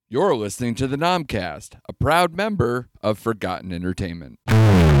You're listening to the Nomcast, a proud member of Forgotten Entertainment.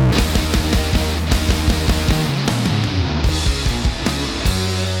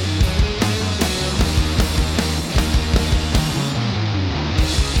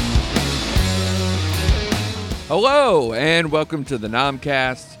 Hello, and welcome to the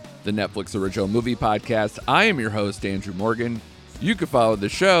Nomcast, the Netflix original movie podcast. I am your host, Andrew Morgan. You can follow the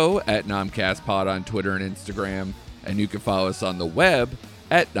show at NomcastPod on Twitter and Instagram, and you can follow us on the web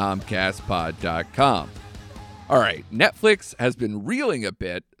at nomcastpod.com. All right, Netflix has been reeling a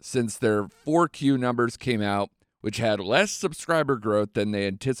bit since their 4Q numbers came out, which had less subscriber growth than they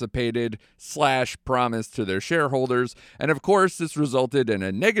anticipated / promised to their shareholders. And of course, this resulted in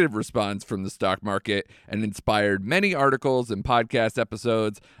a negative response from the stock market and inspired many articles and podcast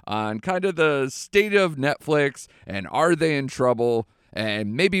episodes on kind of the state of Netflix and are they in trouble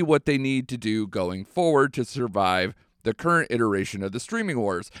and maybe what they need to do going forward to survive the current iteration of the streaming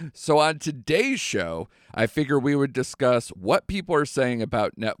wars. So on today's show, I figure we would discuss what people are saying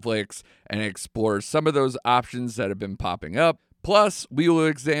about Netflix and explore some of those options that have been popping up. Plus, we will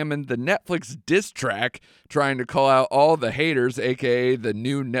examine the Netflix diss track trying to call out all the haters, aka the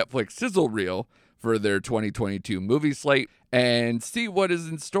new Netflix Sizzle reel for their 2022 movie slate, and see what is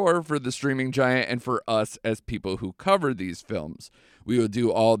in store for the streaming giant and for us as people who cover these films. We will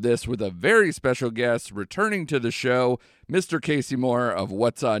do all this with a very special guest returning to the show, Mr. Kasey Moore of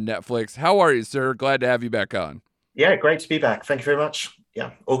What's on Netflix. How are you, sir? Glad to have you back on. Yeah, great to be back. Thank you very much.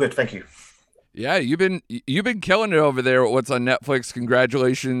 Yeah, all good. Thank you. Yeah, you've been killing it over there at What's on Netflix.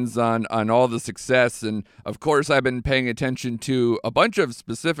 Congratulations on all the success. And of course, I've been paying attention to a bunch of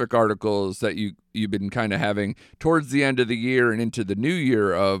specific articles that you've been kind of having towards the end of the year and into the new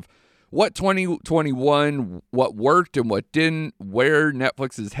year of what 2021, what worked and what didn't, where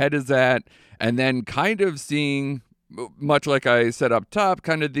Netflix's head is at, and then kind of seeing, much like I said up top,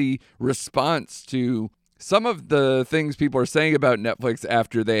 kind of the response to some of the things people are saying about Netflix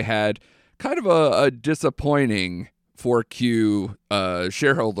after they had kind of a disappointing 4Q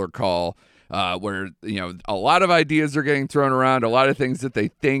shareholder call where, a lot of ideas are getting thrown around, a lot of things that they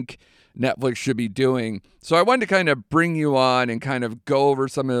think Netflix should be doing. So I wanted to kind of bring you on and kind of go over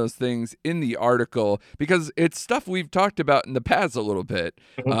some of those things in the article because it's stuff we've talked about in the past a little bit,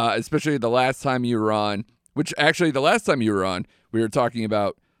 especially the last time you were on, which actually the last time you were on, we were talking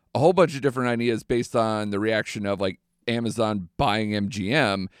about a whole bunch of different ideas based on the reaction of like Amazon buying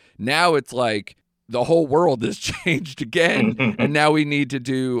MGM. Now it's like the whole world has changed again, and now we need to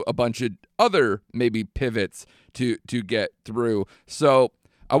do a bunch of other maybe pivots to get through. So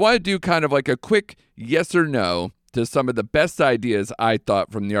I want to do kind of like a quick yes or no to some of the best ideas I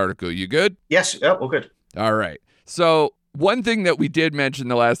thought from the article. You good? Yes, yeah, all good. All right. So one thing that we did mention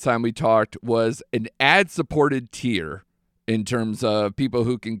the last time we talked was an ad-supported tier in terms of people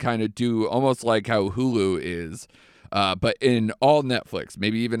who can kind of do almost like how Hulu is, but in all Netflix,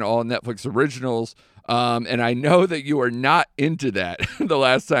 maybe even all Netflix originals. And I know that you are not into that the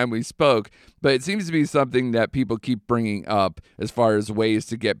last time we spoke, but it seems to be something that people keep bringing up as far as ways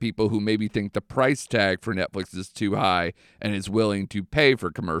to get people who maybe think the price tag for Netflix is too high and is willing to pay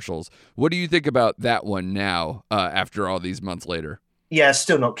for commercials. What do you think about that one now, after all these months later? Yeah,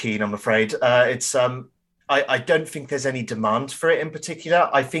 still not keen, I'm afraid. I don't think there's any demand for it in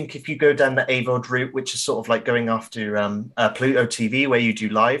particular. I think if you go down the AVOD route, which is sort of like going after Pluto TV, where you do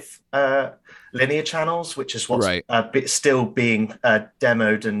live linear channels, which is what's still being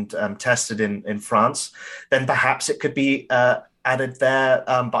demoed and tested in France, then perhaps it could be added there.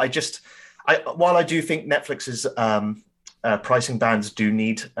 But while I do think Netflix's pricing bands do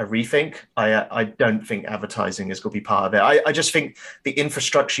need a rethink, I don't think advertising is going to be part of it. I just think the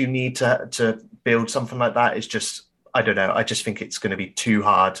infrastructure you need to build something like that is just, I don't know. I just think it's going to be too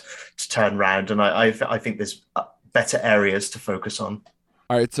hard to turn around. And I think there's better areas to focus on.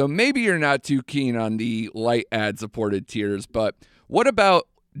 All right, so maybe you're not too keen on the light ad-supported tiers, but what about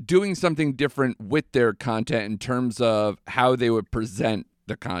doing something different with their content in terms of how they would present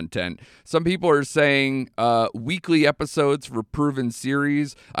the content? Some people are saying weekly episodes for proven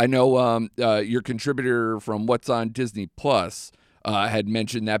series. I know your contributor from What's on Disney Plus had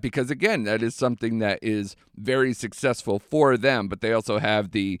mentioned that because, again, that is something that is very successful for them, but they also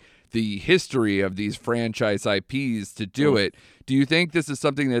have the history of these franchise IPs to do it. Do you think this is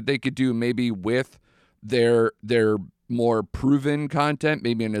something that they could do maybe with their more proven content,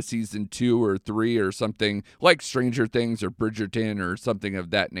 maybe in a season 2 or 3 or something like Stranger Things or Bridgerton or something of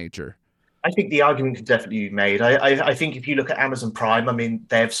that nature? I think the argument can definitely be made. I think if you look at Amazon Prime, I mean,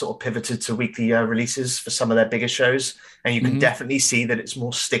 they've sort of pivoted to weekly releases for some of their bigger shows, and you can definitely see that it's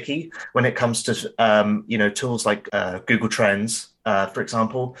more sticky when it comes to tools like Google Trends for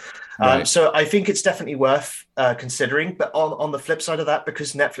example. Right. So I think it's definitely worth considering. But on the flip side of that,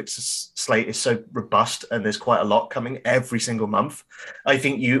 because Netflix's slate is so robust and there's quite a lot coming every single month, I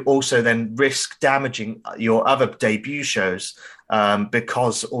think you also then risk damaging your other debut shows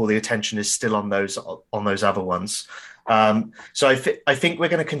because all the attention is still on those other ones. So I think we're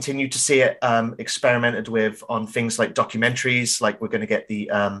going to continue to see it experimented with on things like documentaries, like we're going to get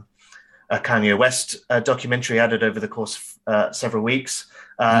the a Kanye West documentary added over the course of several weeks.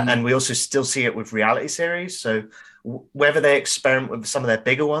 And we also still see it with reality series. So whether they experiment with some of their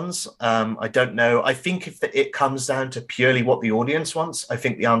bigger ones, I don't know. I think if it comes down to purely what the audience wants, I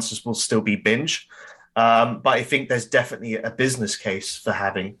think the answers will still be binge. But I think there's definitely a business case for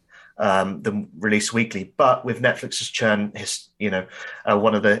having them release weekly. But with Netflix's churn,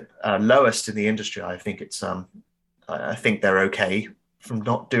 one of the lowest in the industry, I think I think they're okay from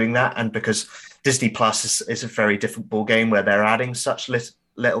not doing that. And because Disney Plus is a very different ball game where they're adding such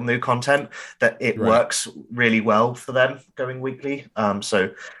little new content that it works really well for them going weekly.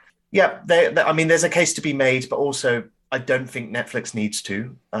 So yeah, I mean, there's a case to be made, but also I don't think Netflix needs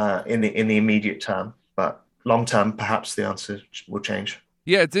to in the immediate term, but long term, perhaps the answer will change.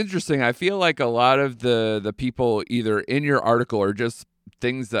 Yeah, it's interesting. I feel like a lot of the people either in your article or just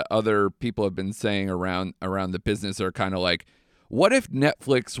things that other people have been saying around the business are kind of like, what if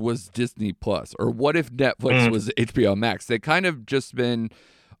Netflix was Disney Plus, or what if Netflix was HBO Max? They kind of just been,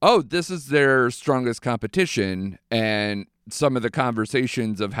 oh, this is their strongest competition, and some of the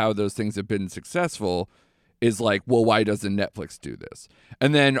conversations of how those things have been successful is like, well, why doesn't Netflix do this?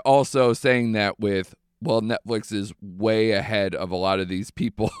 And then also saying that with, well, Netflix is way ahead of a lot of these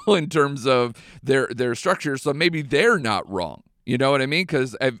people in terms of their structure, so maybe they're not wrong. You know what I mean?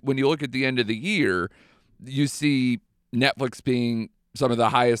 Because when you look at the end of the year, you see Netflix being some of the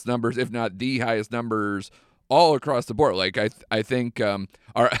highest numbers, if not the highest numbers, all across the board. Like I think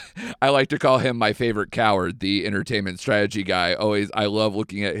I like to call him my favorite coward, the entertainment strategy guy. I love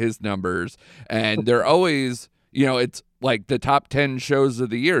looking at his numbers, and they're always, it's like the top 10 shows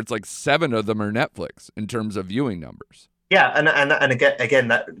of the year. It's like 7 of them are Netflix in terms of viewing numbers. Yeah, and again,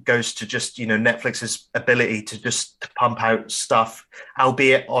 that goes to just Netflix's ability to just pump out stuff,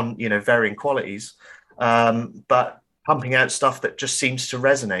 albeit on varying qualities, but pumping out stuff that just seems to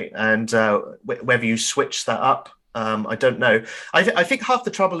resonate. And whether you switch that up, I don't know. I think half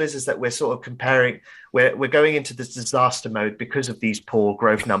the trouble is that we're sort of comparing. We're going into this disaster mode because of these poor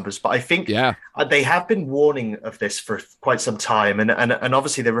growth numbers. But I think they have been warning of this for quite some time, and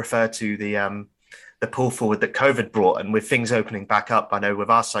obviously they refer to the pull forward that COVID brought. And with things opening back up, I know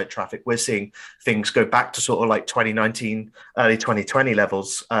with our site traffic, we're seeing things go back to sort of like 2019, early 2020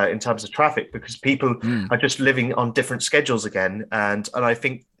 levels in terms of traffic, because people are just living on different schedules again. And I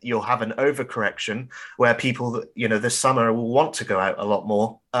think you'll have an overcorrection where people, this summer will want to go out a lot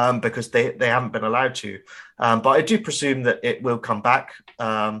more because they haven't been allowed to. But I do presume that it will come back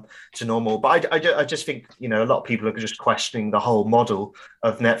to normal. But I just think, a lot of people are just questioning the whole model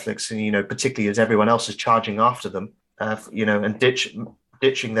of Netflix, and, particularly as everyone else is charging after them, and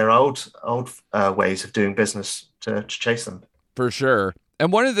ditching their old ways of doing business to chase them. For sure.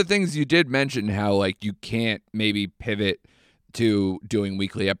 And one of the things you did mention, how like you can't maybe pivot to doing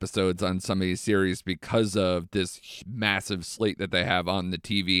weekly episodes on some of these series because of this massive slate that they have on the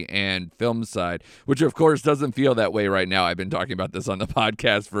TV and film side, which of course doesn't feel that way right now. I've been talking about this on the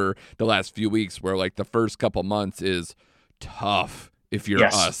podcast for the last few weeks, where like the first couple months is tough if you're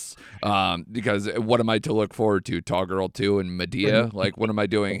us, because what am I to look forward to? Tall Girl 2 and Medea? Like, what am I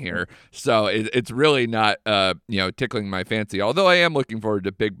doing here? So it's really not, tickling my fancy, although I am looking forward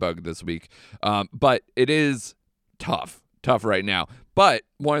to Big Bug this week. But it is tough right now. But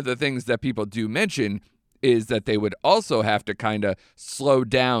one of the things that people do mention is that they would also have to kind of slow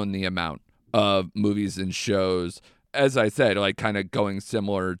down the amount of movies and shows, as I said, like kind of going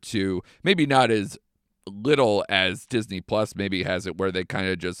similar to, maybe not as little as Disney Plus maybe has it, where they kind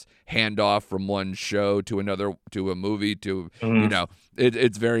of just hand off from one show to another, to a movie, to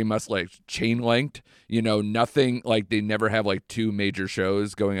it's very much like chain linked, nothing, like they never have like 2 major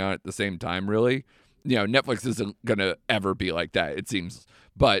shows going on at the same time, really. Netflix isn't going to ever be like that, it seems.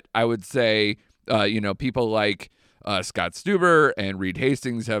 But I would say, people like Scott Stuber and Reed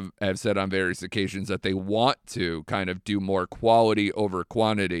Hastings have said on various occasions that they want to kind of do more quality over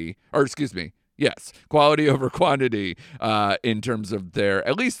quantity, or excuse me, yes, quality over quantity in terms of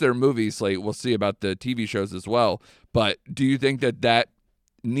at least their movie slate. We'll see about the TV shows as well. But do you think that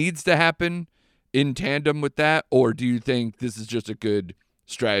needs to happen in tandem with that, or do you think this is just a good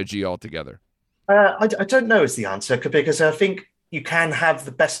strategy altogether? I don't know is the answer, because I think you can have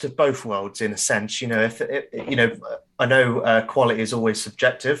the best of both worlds in a sense. If I know quality is always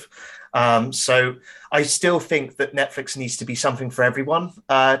subjective. So I still think that Netflix needs to be something for everyone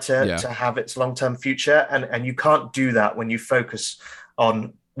to have its long-term future. And you can't do that when you focus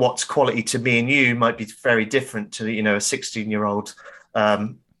on what's quality to me and you might be very different to, a 16-year-old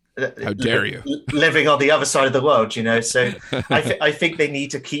How dare you? living on the other side of the world, So I think they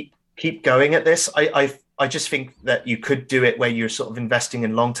need to keep going at this. I just think that you could do it where you're sort of investing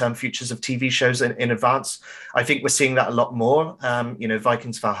in long-term futures of TV shows in advance. I think we're seeing that a lot more.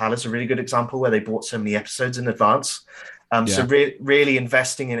 Vikings Valhalla is a really good example where they bought so many episodes in advance. So really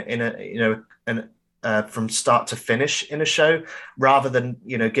investing from start to finish in a show, rather than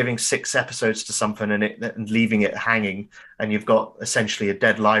giving 6 episodes to something and leaving it hanging, and you've got essentially a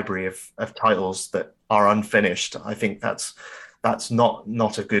dead library of titles that are unfinished. I think that's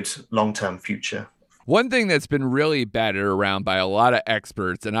not a good long-term future. One thing that's been really batted around by a lot of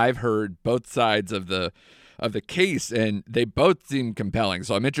experts, and I've heard both sides of the case, and they both seem compelling.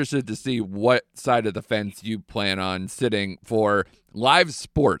 So I'm interested to see what side of the fence you plan on sitting for live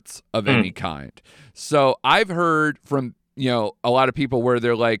sports of any kind. So I've heard from, a lot of people where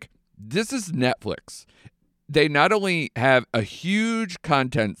they're like, this is Netflix. They not only have a huge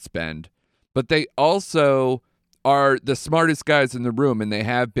content spend, but they also are the smartest guys in the room, and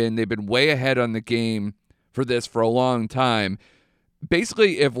they've been way ahead on the game for this for a long time.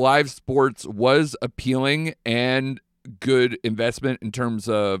 Basically, if live sports was appealing and good investment in terms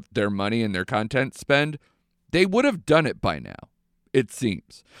of their money and their content spend, they would have done it by now, it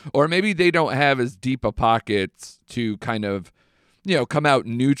seems. Or maybe they don't have as deep a pockets to kind of, come out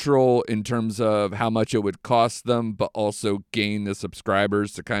neutral in terms of how much it would cost them, but also gain the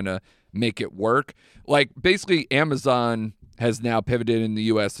subscribers to kind of make it work. Like, basically, Amazon has now pivoted in the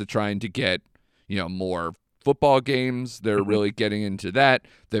U.S. to trying to get, more football games. They're really getting into that.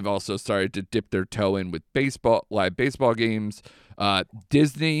 They've also started to dip their toe in with live baseball games.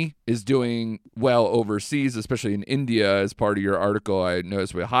 Disney is doing well overseas, especially in India, as part of your article I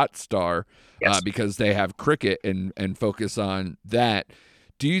noticed with Hotstar, because they have cricket and focus on that.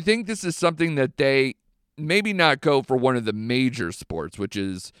 Do you think this is something that they maybe not go for one of the major sports, which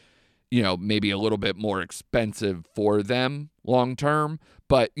is, maybe a little bit more expensive for them long term,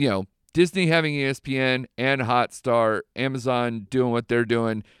 but, Disney having ESPN and Hotstar, Amazon doing what they're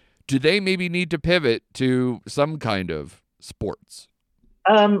doing, do they maybe need to pivot to some kind of sports?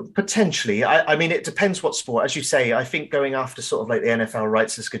 Potentially. I mean, it depends what sport. As you say, I think going after sort of like the NFL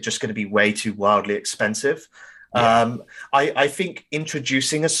rights is just going to be way too wildly expensive. I think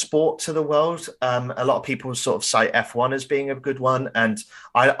introducing a sport to the world, a lot of people sort of cite F1 as being a good one, and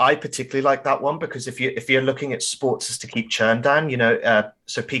I particularly like that one because if you're looking at sports as to keep churn down,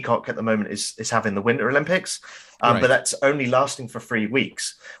 so Peacock at the moment is having the Winter Olympics, but that's only lasting for 3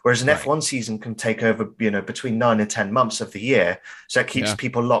 weeks, whereas an F1 season can take over between 9 and 10 months of the year, so it keeps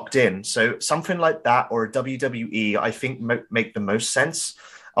people locked in. So something like that, or a WWE, I think make the most sense.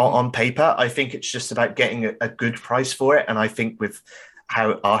 On paper, I think it's just about getting a good price for it. And I think with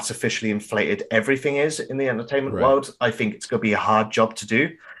how artificially inflated everything is in the entertainment world, I think it's going to be a hard job to do.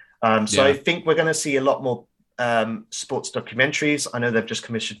 So I think we're going to see a lot more sports documentaries. I know they've just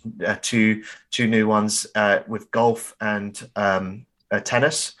commissioned two new ones with golf and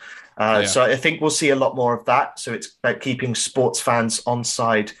tennis. So I think we'll see a lot more of that. So it's about keeping sports fans on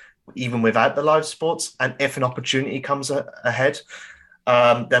side, even without the live sports. And if an opportunity comes ahead,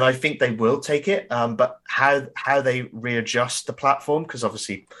 then I think they will take it. But how they readjust the platform, because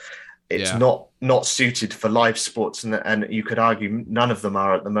obviously it's not suited for live sports, and you could argue none of them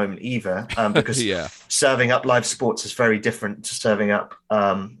are at the moment either, because serving up live sports is very different to serving up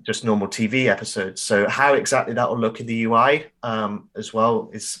just normal TV episodes. So how exactly that will look in the UI as well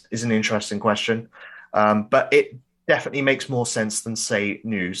is an interesting question. But it definitely makes more sense than, say,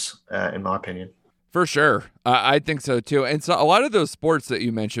 news, in my opinion. For sure. I think so too. And so a lot of those sports that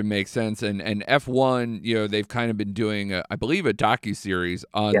you mentioned make sense. And F1, they've kind of been doing, I believe, a docuseries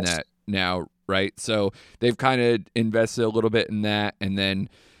on that now, right? So they've kind of invested a little bit in that. And then,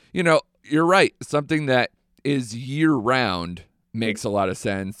 you're right. Something that is year round makes a lot of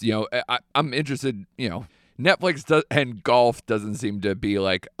sense. I'm interested, Netflix and golf doesn't seem to be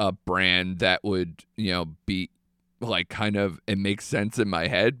like a brand that would, be like kind of, it makes sense in my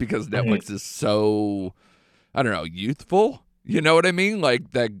head because Netflix is so, I don't know, youthful. You know what I mean?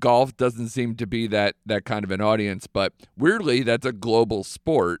 Like that golf doesn't seem to be that kind of an audience, but weirdly that's a global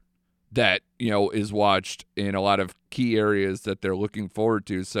sport that, is watched in a lot of key areas that they're looking forward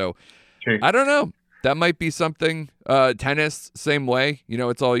to. So I don't know. That might be something. Tennis, same way.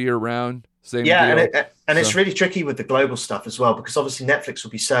 It's all year round. same Yeah, deal. and So it's really tricky with the global stuff as well because obviously Netflix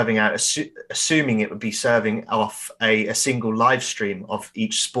will be serving out, assuming it would be serving off a single live stream of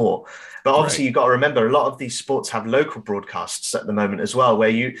each sport. But right. obviously you've got to remember a lot of these sports have local broadcasts at the moment as well, where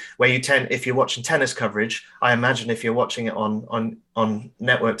you tend, if you're watching tennis coverage, I imagine if you're watching it on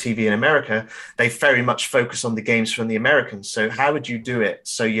network TV in America, they very much focus on the games from the Americans. So how would you do it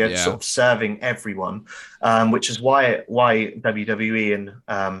so you're Yeah. sort of serving everyone, which is why WWE and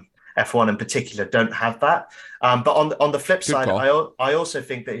F1 in particular don't have that. But on the flip Good side, call. I also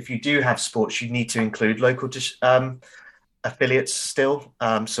think that if you do have sports, you need to include local affiliates still.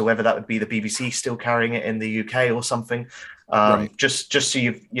 So whether that would be the BBC still carrying it in the UK or something, Right. just so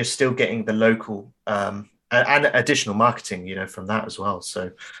you're still getting the local and additional marketing, from that as well.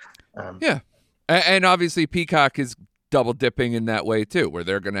 So Yeah. And obviously Peacock is double dipping in that way too, where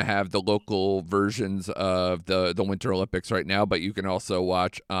they're going to have the local versions of the Winter Olympics right now, but you can also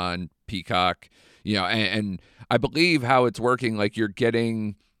watch on Peacock, and I believe how it's working, like you're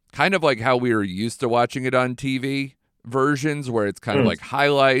getting kind of like how we were used to watching it on TV versions where it's kind of like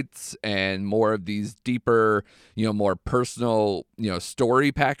highlights and more of these deeper, more personal,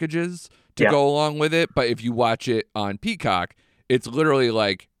 story packages to yeah, go along with it. But if you watch it on Peacock, it's literally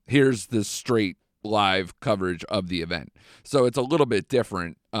like, here's the straight live coverage of the event. So it's a little bit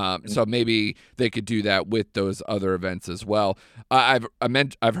different. So maybe they could do that with those other events as well. I've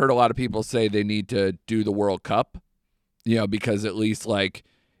heard a lot of people say they need to do the World Cup, because at least like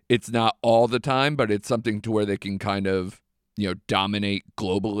it's not all the time, but it's something to where they can kind of, dominate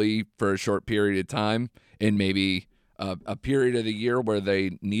globally for a short period of time and maybe a period of the year where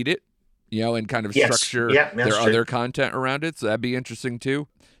they need it, and kind of yes, structure yeah, that's their true. other content around it. So that'd be interesting too.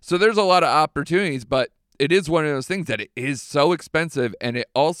 So there's a lot of opportunities, but it is one of those things that it is so expensive. And it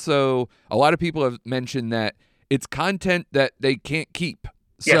also, a lot of people have mentioned that it's content that they can't keep.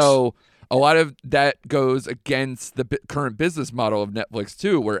 Yes. So a lot of that goes against the current business model of Netflix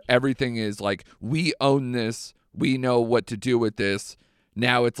too, where everything is like, we own this, we know what to do with this.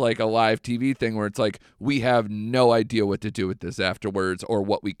 Now it's like a live TV thing where it's like, we have no idea what to do with this afterwards or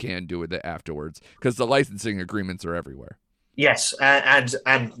what we can do with it afterwards because the licensing agreements are everywhere. Yes,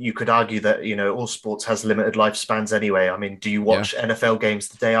 and you could argue that all sports has limited lifespans anyway. I mean, do you Yeah. watch NFL games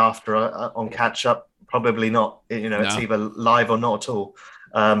the day after on catch up? Probably not. It's No. either live or not at all.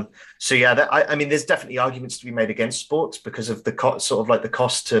 So yeah, I mean, there's definitely arguments to be made against sports because of the sort of like the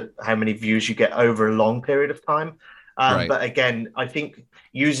cost to how many views you get over a long period of time. Right. But again, I think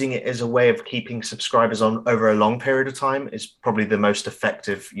using it as a way of keeping subscribers on over a long period of time is probably the most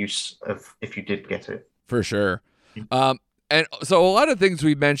effective use of if you did get it. For sure. And so a lot of things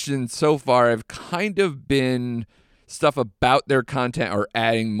we mentioned so far have kind of been stuff about their content or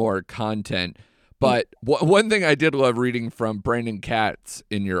adding more content. But one thing I did love reading from Brandon Katz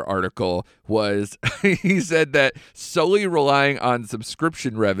in your article was he said that solely relying on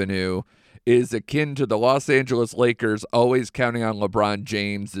subscription revenue is akin to the Los Angeles Lakers always counting on LeBron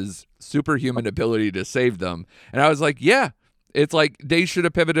James's superhuman ability to save them. And I was like, yeah, it's like they should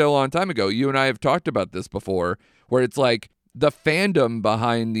have pivoted a long time ago. You and I have talked about this before, where it's like the fandom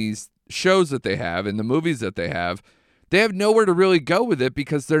behind these shows that they have and the movies that they have nowhere to really go with it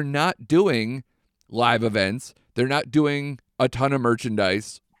because they're not doing live events. They're not doing a ton of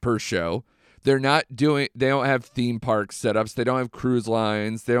merchandise per show. They don't have theme park setups. They don't have cruise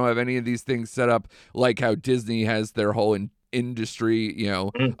lines. They don't have any of these things set up like how Disney has their whole industry,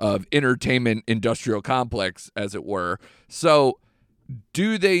 of entertainment industrial complex, as it were. So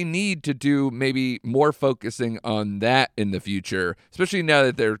do they need to do maybe more focusing on that in the future, especially now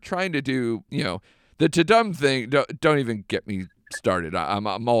that they're trying to do, the Tadum thing? Don't even get me started.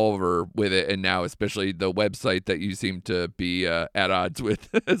 I'm all over with it, and now especially the website that you seem to be at odds with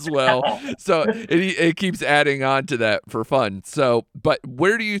as well. So it keeps adding on to that for fun. So, but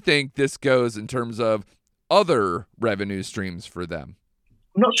where do you think this goes in terms of other revenue streams for them?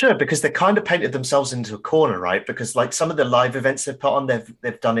 I'm not sure because they kind of painted themselves into a corner, right? Because like some of the live events they've put on,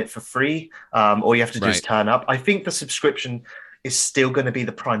 they've done it for free. All you have to do is Right. turn up. I think the subscription is still going to be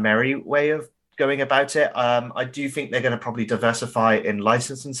the primary way of going about it. I do think they're going to probably diversify in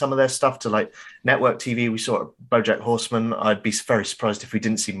licensing some of their stuff to like network TV. We saw BoJack Horseman. I'd be very surprised if we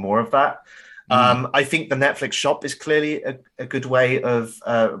didn't see more of that. I think the Netflix shop is clearly a good way of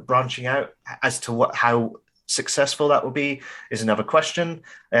branching out. As to how successful that will be is another question.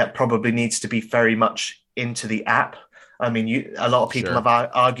 It probably needs to be very much into the app. I mean, a lot of people Sure.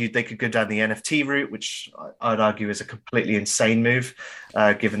 have argued they could go down the NFT route, which I'd argue is a completely insane move,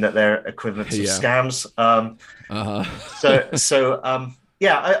 given that they're equivalents of Yeah. scams. Uh-huh. So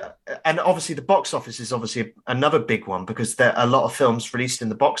And obviously the box office is obviously another big one because there are a lot of films released in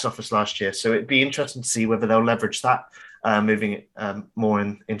the box office last year. So it'd be interesting to see whether they'll leverage that moving it more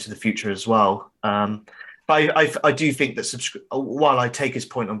into the future as well. But I do think that while I take his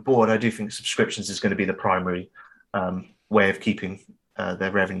point on board, I do think subscriptions is going to be the primary way of keeping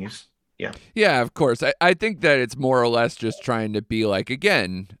their revenues. Yeah. Yeah, of course. I think that it's more or less just trying to be like,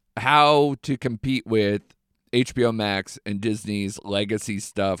 again, how to compete with HBO Max and Disney's legacy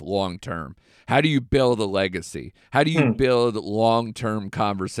stuff long term. How do you build a legacy? How do you build long term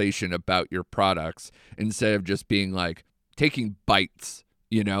conversation about your products instead of just being like taking bites?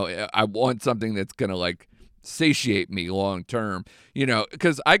 You know, I want something that's going to like satiate me long term, you know,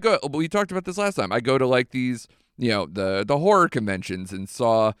 because we talked about this last time. I go to like these, you know, the horror conventions and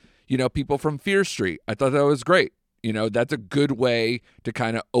saw, you know, people from Fear Street. I thought that was great. You know, that's a good way to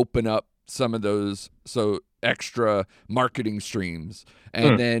kind of open up some of those extra marketing streams.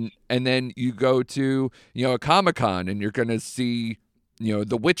 And then you go to, you know, a Comic-Con and you're going to see, you know,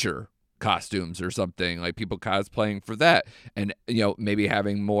 The Witcher costumes or something, like people cosplaying for that, and, you know, maybe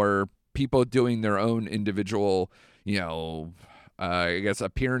having more people doing their own individual, you know, I guess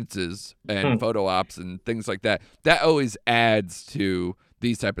appearances and photo ops and things like that. That always adds to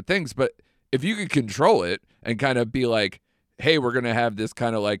these type of things. But if you could control it and kind of be like, hey, we're going to have this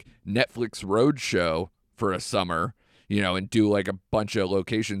kind of like Netflix road show for a summer, you know, and do like a bunch of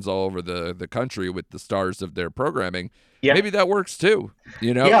locations all over the country with the stars of their programming. Yeah. Maybe that works too,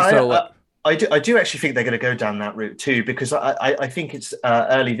 you know? Yeah, so I do actually think they're going to go down that route too, because I think it's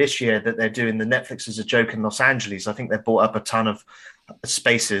early this year that they're doing the Netflix as a joke in Los Angeles. I think they've bought up a ton of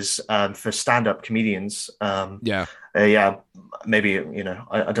spaces for stand-up comedians. Maybe, you know,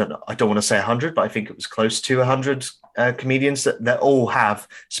 I don't know. I don't want to say 100, but I think it was close to 100 comedians that all have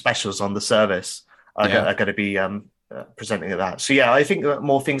specials on the service are going to be presenting at that. So yeah, I think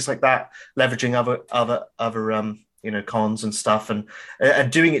more things like that, leveraging other you know, cons and stuff, and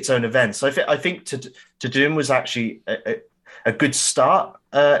doing its own events. So I think to Doom was actually a good start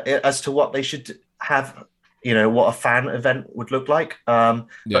as to what they should have, you know, what a fan event would look like. But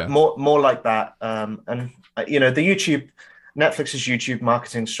more like that. And you know, Netflix's YouTube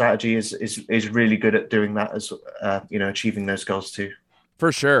marketing strategy is really good at doing that, as you know, achieving those goals too.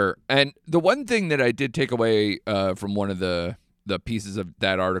 For sure. And the one thing that I did take away from one of the pieces of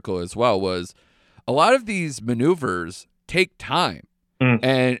that article as well was a lot of these maneuvers take time.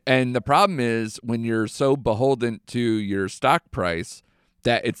 And the problem is when you're so beholden to your stock price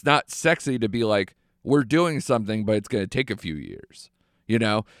that it's not sexy to be like, we're doing something, but it's going to take a few years. You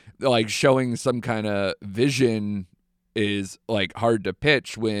know, like showing some kind of vision is like hard to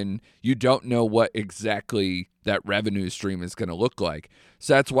pitch when you don't know what exactly that revenue stream is going to look like.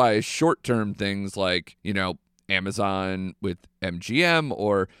 So that's why short-term things like, you know, Amazon with MGM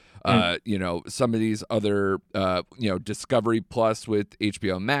or you know, some of these other, you know, Discovery Plus with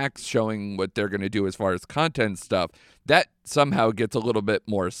HBO Max showing what they're going to do as far as content stuff, that somehow gets a little bit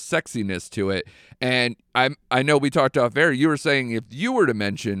more sexiness to it. And I know we talked off air. You were saying if you were to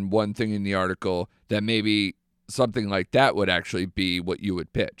mention one thing in the article that maybe something like that would actually be what you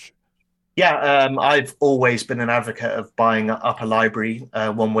would pitch. Yeah, I've always been an advocate of buying up a library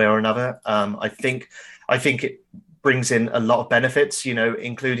one way or another. I think it brings in a lot of benefits, you know,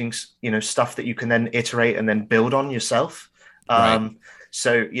 including, you know, stuff that you can then iterate and then build on yourself. Right.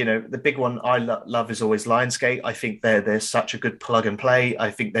 So, you know, the big one I love is always Lionsgate. I think they're such a good plug and play.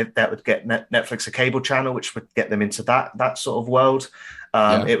 I think that would get Netflix a cable channel, which would get them into that sort of world.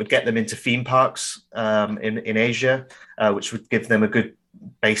 It would get them into theme parks in Asia, which would give them a good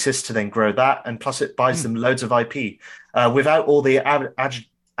basis to then grow that. And plus it buys them loads of IP without all the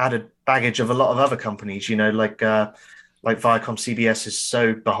added baggage of a lot of other companies, you know, like Viacom CBS is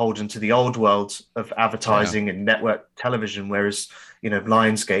so beholden to the old world of advertising and network television, whereas, you know,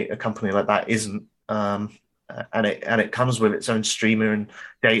 Lionsgate, a company like that, isn't. And it comes with its own streamer and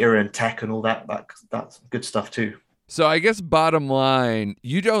data and tech and all that's good stuff too. So I guess bottom line,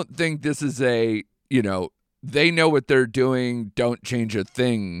 you don't think this is a, you know, they know what they're doing, don't change a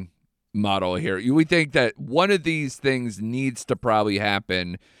thing model here. We think that one of these things needs to probably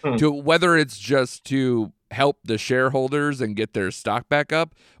happen to whether it's just to help the shareholders and get their stock back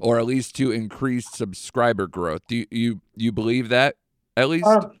up, or at least to increase subscriber growth. Do you believe that at least?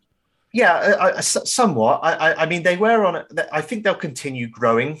 Somewhat. I mean, they were on it. I think they'll continue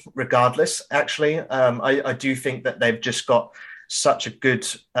growing regardless. Actually, I do think that they've just got such a good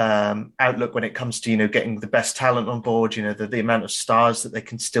outlook when it comes to, getting the best talent on board, the amount of stars that they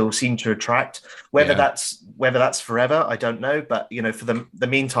can still seem to attract. Whether Yeah. that's forever, I don't know. But, for the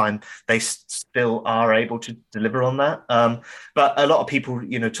meantime, they still are able to deliver on that. But a lot of people,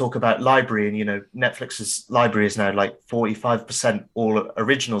 talk about library, and, Netflix's library is now like 45% all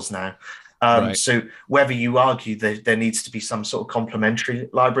originals now. Right. So whether you argue that there needs to be some sort of complementary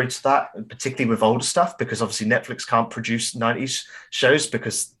library to that, particularly with older stuff, because obviously Netflix can't produce 90s shows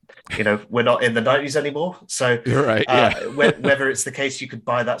because, we're not in the 90s anymore. So You're right. Yeah. whether it's the case you could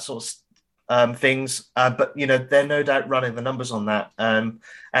buy that sort of things, but, they're no doubt running the numbers on that.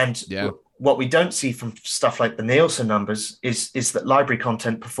 And Yeah. what we don't see from stuff like the Nielsen numbers is that library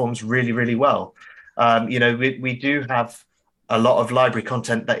content performs really, really well. We do have a lot of library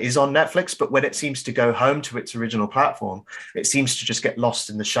content that is on Netflix, but when it seems to go home to its original platform, it seems to just get lost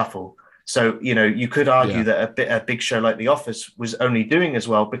in the shuffle. So, you could argue that a big show like The Office was only doing as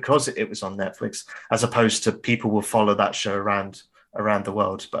well because it was on Netflix, as opposed to people will follow that show around the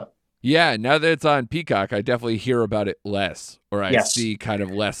world. But Yeah, now that it's on Peacock, I definitely hear about it less, or I yes, see kind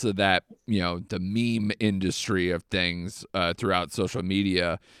of less of that, the meme industry of things throughout social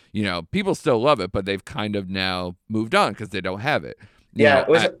media. People still love it, but they've kind of now moved on because they don't have it. yeah.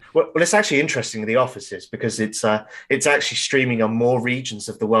 Well, it's actually interesting, The Office is, because it's actually streaming on more regions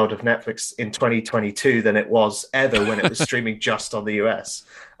of the world of Netflix in 2022 than it was ever when it was streaming just on the US.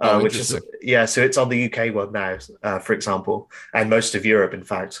 Which is so it's on the UK one now, for example, and most of Europe, in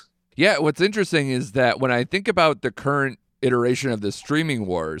fact. Yeah, what's interesting is that when I think about the current iteration of the streaming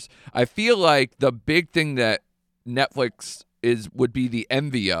wars, I feel like the big thing that Netflix would be the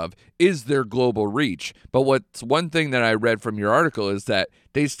envy of is their global reach. But what's one thing that I read from your article is that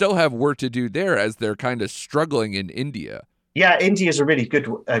they still have work to do there, as they're kind of struggling in India. Yeah, India is a really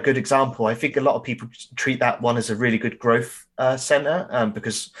good example. I think a lot of people treat that one as a really good growth center,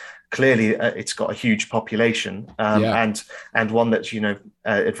 because clearly it's got a huge population, and one that's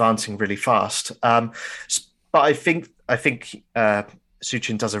advancing really fast. But I think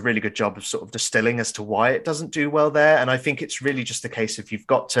Suchin does a really good job of sort of distilling as to why it doesn't do well there, and I think it's really just a case of you've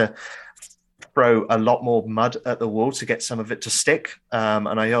got to throw a lot more mud at the wall to get some of it to stick.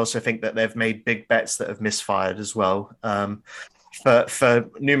 And I also think that they've made big bets that have misfired as well, for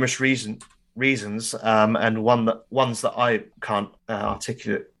numerous reasons, and ones that I can't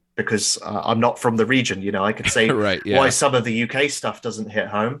articulate because I'm not from the region. I could say Right, yeah. why some of the UK stuff doesn't hit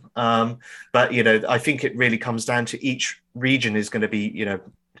home. But, I think it really comes down to each region is going to be,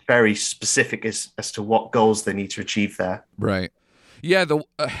 very specific as to what goals they need to achieve there. Right. Yeah.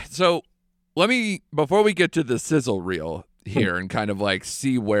 So let me, before we get to the sizzle reel here and kind of like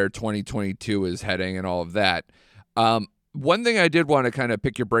see where 2022 is heading and all of that, one thing I did want to kind of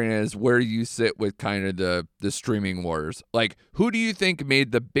pick your brain is where you sit with kind of the streaming wars. Like, who do you think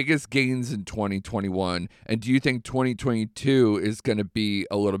made the biggest gains in 2021? And do you think 2022 is going to be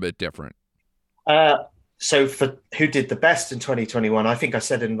a little bit different? So for who did the best in 2021, I think I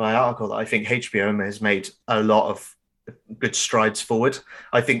said in my article that I think HBO has made a lot of good strides forward.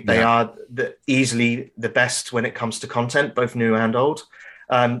 I think they are easily the best when it comes to content, both new and old.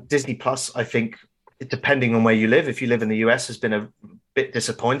 Disney Plus, I think, depending on where you live, if you live in the US, has been a bit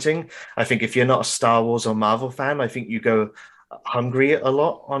disappointing. I think if you're not a Star Wars or Marvel fan, I think you go hungry a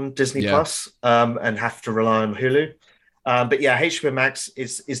lot on Disney Plus, and have to rely on Hulu. But yeah, HBO Max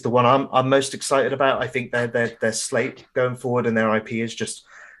is the one I'm most excited about. I think their slate going forward and their IP is just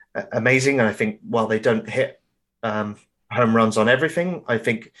amazing. And I think while they don't hit home runs on everything, I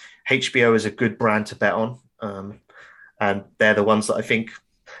think HBO is a good brand to bet on. And they're the ones that I think,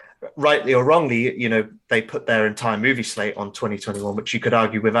 rightly or wrongly, they put their entire movie slate on 2021, which you could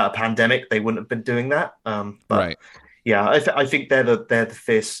argue without a pandemic, they wouldn't have been doing that. But right. Yeah, I think they're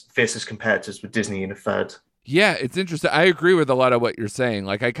the fiercest competitors with Disney in a third. Yeah, it's interesting. I agree with a lot of what you're saying.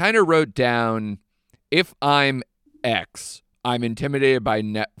 Like, I kind of wrote down, if I'm X, I'm intimidated by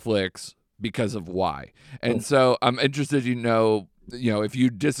Netflix because of Y. And so I'm interested, if you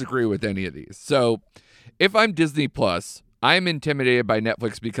disagree with any of these. So if I'm Disney Plus, I'm intimidated by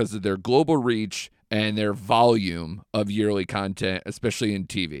Netflix because of their global reach and their volume of yearly content, especially in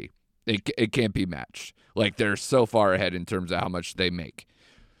TV. It can't be matched. Like, they're so far ahead in terms of how much they make.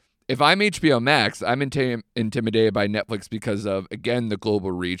 If I'm HBO Max, I'm intimidated by Netflix because of, again, the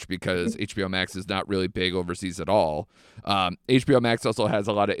global reach, because HBO Max is not really big overseas at all. HBO Max also has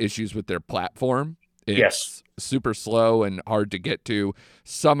a lot of issues with their platform. It's super slow and hard to get to.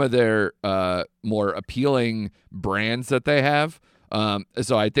 Some of their more appealing brands that they have.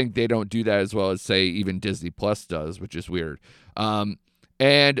 So I think they don't do that as well as, say, even Disney Plus does, which is weird.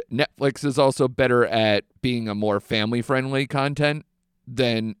 And Netflix is also better at being a more family-friendly content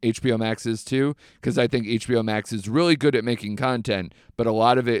than HBO Max is too, because I think HBO Max is really good at making content, but a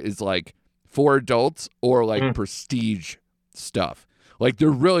lot of it is like for adults or like prestige stuff. Like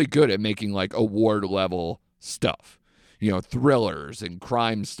they're really good at making like award level stuff, thrillers and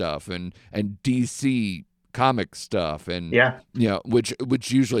crime stuff and DC comic stuff and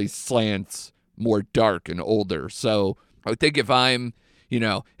which usually slants more dark and older. So I think if I'm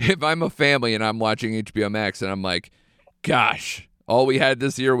a family and I'm watching HBO Max and I'm like, gosh, all we had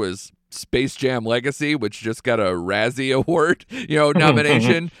this year was Space Jam Legacy, which just got a Razzie Award,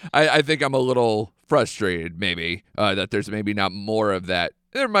 nomination. I think I'm a little frustrated maybe that there's maybe not more of that.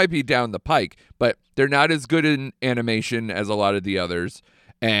 There might be down the pike, but they're not as good in animation as a lot of the others.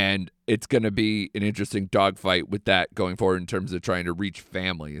 And it's going to be an interesting dogfight with that going forward in terms of trying to reach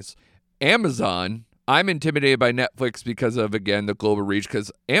families. Amazon, I'm intimidated by Netflix because of, again, the global reach,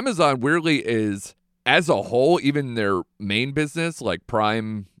 because Amazon weirdly is, as a whole, even their main business, like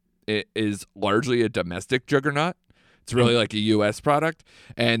Prime, it is largely a domestic juggernaut. It's really like a U.S. product,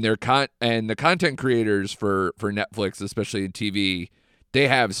 and the content creators for Netflix, especially in TV, they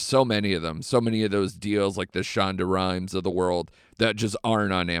have so many of them, so many of those deals, like the Shonda Rhimes of the world, that just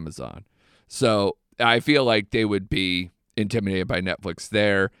aren't on Amazon. So I feel like they would be intimidated by Netflix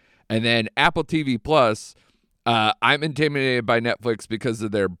there. And then Apple TV Plus, I'm intimidated by Netflix because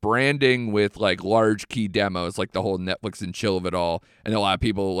of their branding with like large key demos, like the whole Netflix and chill of it all. And a lot of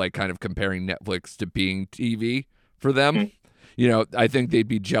people like kind of comparing Netflix to being TV for them. I think they'd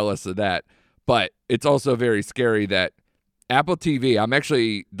be jealous of that. But it's also very scary that Apple TV, I'm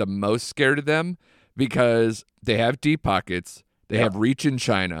actually the most scared of them because they have deep pockets. They have reach in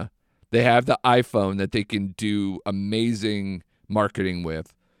China. They have the iPhone that they can do amazing marketing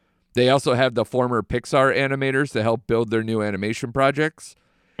with. They also have the former Pixar animators to help build their new animation projects.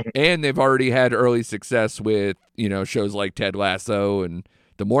 And they've already had early success with, shows like Ted Lasso and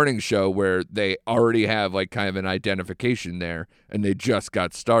The Morning Show, where they already have like kind of an identification there and they just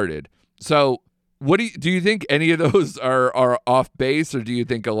got started. So what do you think any of those are off base, or do you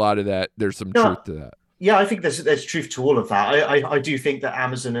think a lot of that there's some truth to that? Yeah, I think there's truth to all of that. I do think that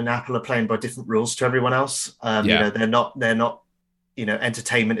Amazon and Apple are playing by different rules to everyone else. They're not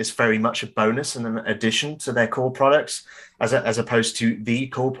entertainment is very much a bonus and an addition to their core products as opposed to the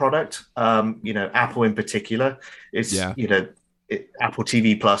core product. Apple in particular is, Apple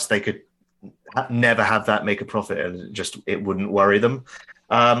TV Plus, they could never have that make a profit and it wouldn't worry them.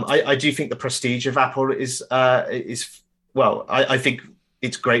 I do think the prestige of Apple is well, I think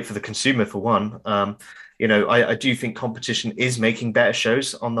it's great for the consumer for one. I do think competition is making better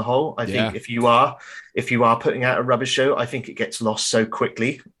shows on the whole. I think if you are putting out a rubbish show, I think it gets lost so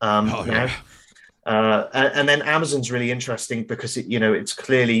quickly now. And then Amazon's really interesting because it's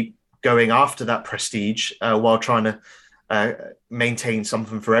clearly going after that prestige while trying to maintain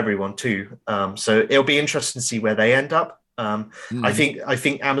something for everyone too. So it'll be interesting to see where they end up. I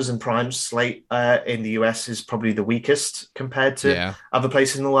think Amazon Prime's slate in the US is probably the weakest compared to other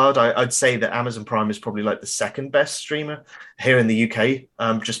places in the world. I'd say that Amazon Prime is probably like the second best streamer here in the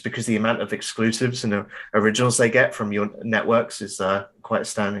UK, just because the amount of exclusives and originals they get from your networks is quite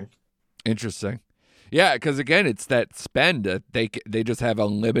astounding. Interesting. Yeah, because again, it's that spend. They just have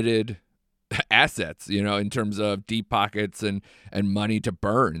unlimited assets, in terms of deep pockets and money to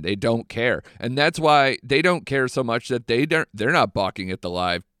burn. They don't care. And that's why they don't care so much that they're not balking at the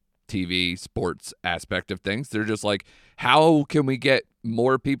live TV sports aspect of things. They're just like, how can we get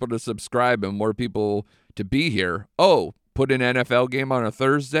more people to subscribe and more people to be here? Oh, put an NFL game on a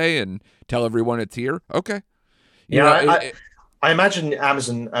Thursday and tell everyone it's here. Okay. I imagine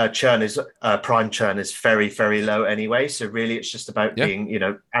Amazon Prime churn is very, very low anyway. So really, it's just about being,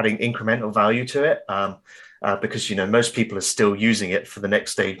 adding incremental value to it, because most people are still using it for the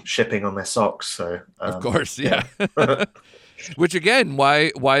next day shipping on their socks. So of course, yeah. Which again,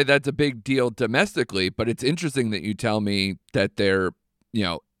 why that's a big deal domestically. But it's interesting that you tell me that they're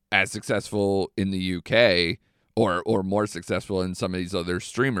as successful in the UK. Or more successful in some of these other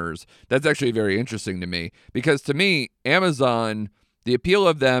streamers. That's actually very interesting to me, because to me, Amazon, the appeal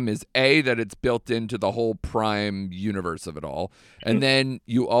of them is that it's built into the whole Prime universe of it all. And then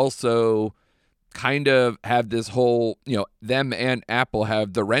you also kind of have this whole, them and Apple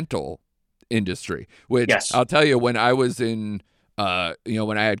have the rental industry, which I'll tell you, when I was in, when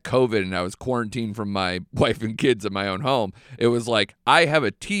I had COVID and I was quarantined from my wife and kids in my own home, it was like, I have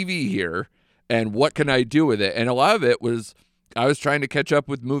a TV here. And what can I do with it? And a lot of it was, I was trying to catch up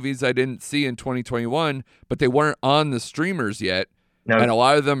with movies I didn't see in 2021, but they weren't on the streamers yet. No. And a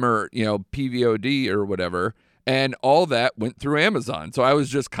lot of them are, PVOD or whatever. And all that went through Amazon. So I was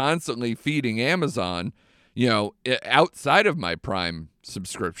just constantly feeding Amazon, outside of my Prime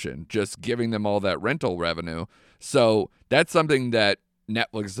subscription, just giving them all that rental revenue. So that's something that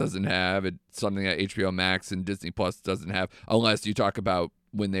Netflix doesn't have. It's something that HBO Max and Disney Plus doesn't have, unless you talk about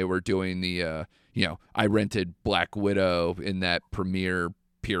when they were doing the, I rented Black Widow in that premiere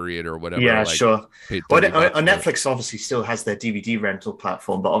period or whatever. Yeah, sure. Well, $30 Netflix obviously still has their DVD rental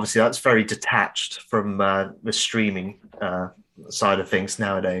platform, but obviously that's very detached from the streaming side of things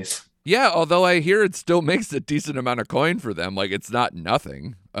nowadays. Yeah, although I hear it still makes a decent amount of coin for them. Like, it's not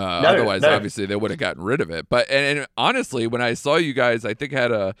nothing. Otherwise, obviously, they would have gotten rid of it. But and honestly, when I saw you guys, I think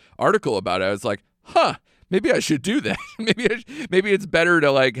had a article about it, I was like, maybe I should do that. maybe it's better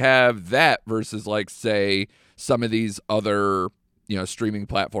to like have that versus like, say, some of these other streaming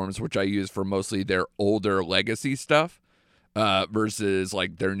platforms, which I use for mostly their older legacy stuff, versus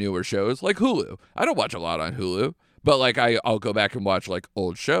like their newer shows, like Hulu. I don't watch a lot on Hulu, but like I'll go back and watch like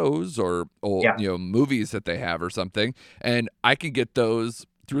old shows or old movies that they have or something, and I can get those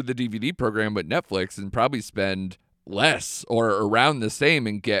through the DVD program with Netflix and probably spend less or around the same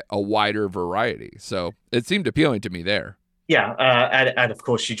and get a wider variety. So it seemed appealing to me there. Yeah, and of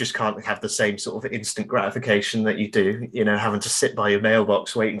course, you just can't have the same sort of instant gratification that you do, having to sit by your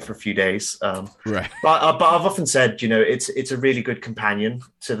mailbox waiting for a few days. Right. But I've often said, it's a really good companion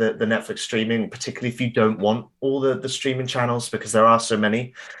to the Netflix streaming, particularly if you don't want all the streaming channels, because there are so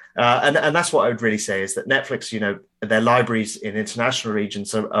many. And that's what I would really say is that Netflix, their libraries in international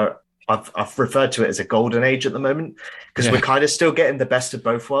regions are I've referred to it as a golden age at the moment, because we're kind of still getting the best of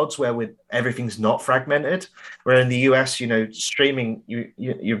both worlds, where everything's not fragmented. Where in the US, streaming,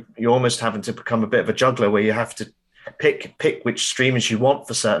 you're almost having to become a bit of a juggler, where you have to pick which streamers you want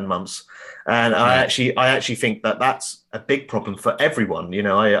for certain months. And I actually think that that's a big problem for everyone.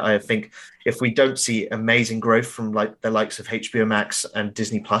 I think if we don't see amazing growth from like the likes of HBO Max and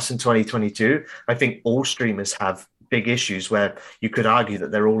Disney Plus in 2022, I think all streamers have big issues where you could argue that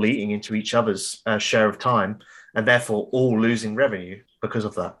they're all eating into each other's share of time and therefore all losing revenue because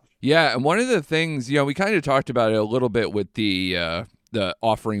of that. Yeah, and one of the things, we kind of talked about it a little bit with the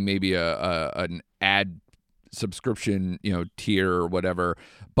offering maybe an ad subscription, tier or whatever,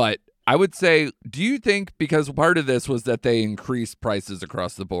 but I would say, do you think, because part of this was that they increased prices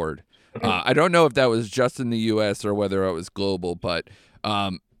across the board, I don't know if that was just in the US or whether it was global, but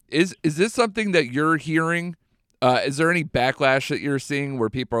is this something that you're hearing? Is there any backlash that you're seeing where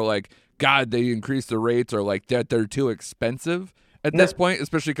people are like, God, they increased the rates, or like that they're too expensive at this point,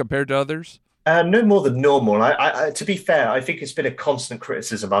 especially compared to others? No more than normal. I to be fair, I think it's been a constant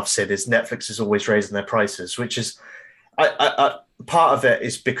criticism I've said is Netflix is always raising their prices, which is part of it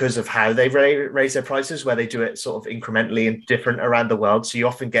is because of how they raise their prices, where they do it sort of incrementally and different around the world. So you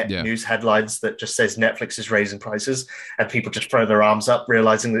often get news headlines that just says Netflix is raising prices, and people just throw their arms up,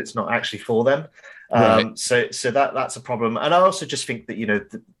 realizing that it's not actually for them. Right. So that's a problem. And I also just think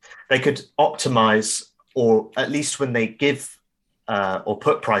that, they could optimize, or at least when they give or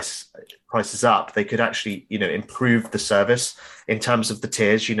put prices up, they could actually, improve the service in terms of the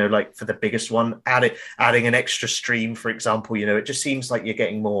tiers, like for the biggest one, adding an extra stream, for example, it just seems like you're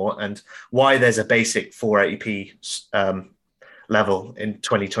getting more. And why there's a basic 480p level in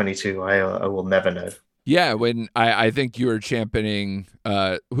 2022, I will never know. Yeah, when I think you were championing,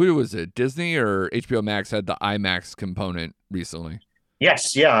 who was it, Disney or HBO Max had the IMAX component recently?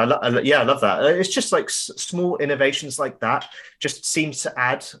 Yes, I love that. It's just like small innovations like that just seems to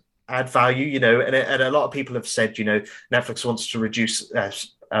add value, and a lot of people have said, Netflix wants to reduce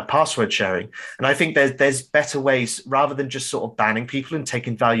password sharing. And I think there's better ways, rather than just sort of banning people and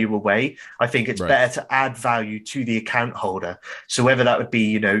taking value away. I think it's better to add value to the account holder. So whether that would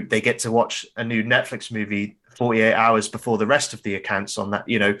be, they get to watch a new Netflix movie 48 hours before the rest of the accounts on that,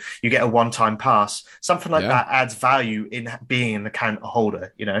 you get a one-time pass, something like that adds value in being an account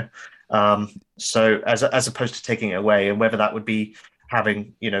holder, so as opposed to taking it away, and whether that would be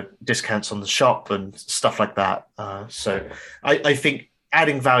having, discounts on the shop and stuff like that. So I think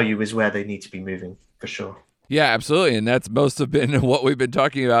adding value is where they need to be moving for sure. Yeah, absolutely. And that's most have been what we've been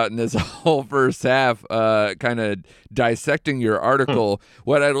talking about in this whole first half, kind of dissecting your article.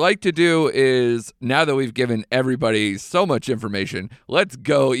 What I'd like to do is, now that we've given everybody so much information, let's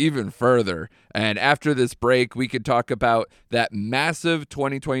go even further. And after this break, we could talk about that massive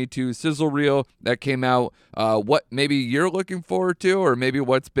 2022 Sizzle reel that came out, what maybe you're looking forward to, or maybe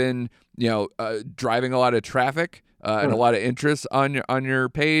what's been, driving a lot of traffic. And a lot of interest on your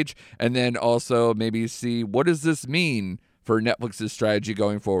page, and then also maybe see what does this mean for Netflix's strategy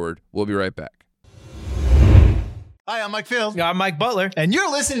going forward. We'll be right back. Hi, I'm Mike Field. I'm Mike Butler. And you're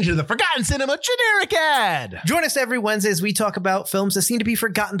listening to the Forgotten Cinema Generic Ad. Join us every Wednesday as we talk about films that seem to be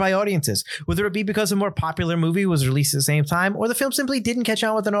forgotten by audiences, whether it be because a more popular movie was released at the same time or the film simply didn't catch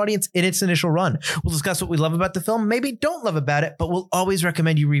on with an audience in its initial run. We'll discuss what we love about the film, maybe don't love about it, but we'll always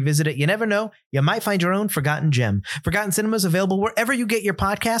recommend you revisit it. You never know, you might find your own forgotten gem. Forgotten Cinema is available wherever you get your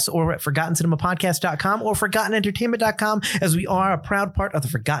podcasts or at ForgottenCinemaPodcast.com or ForgottenEntertainment.com, as we are a proud part of the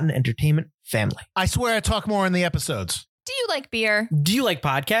Forgotten Entertainment family. I swear I talk more in the episodes. Do you like beer? Do you like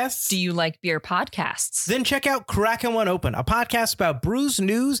podcasts? Do you like beer podcasts? Then check out Crackin' One Open, a podcast about brews,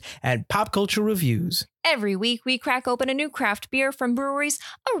 news, and pop culture reviews. Every week, we crack open a new craft beer from breweries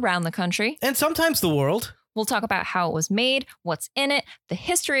around the country. And sometimes the world. We'll talk about how it was made, what's in it, the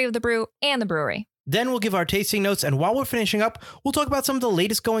history of the brew, and the brewery. Then we'll give our tasting notes, and while we're finishing up, we'll talk about some of the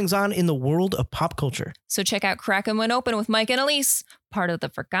latest goings-on in the world of pop culture. So check out Crackin' One Open with Mike and Elise, part of the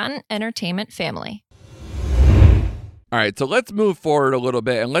Forgotten Entertainment family. All right, so let's move forward a little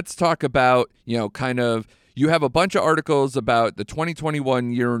bit and let's talk about, you have a bunch of articles about the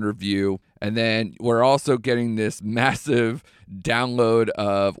 2021 year in review, and then we're also getting this massive download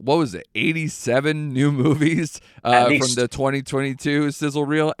of, 87 new movies from the 2022 Sizzle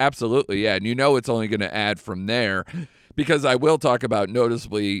Reel? Absolutely, yeah, and it's only going to add from there, because I will talk about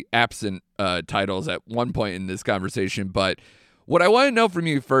noticeably absent titles at one point in this conversation, but what I want to know from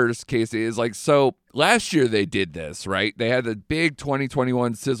you first, Kasey, is so last year they did this, right? They had the big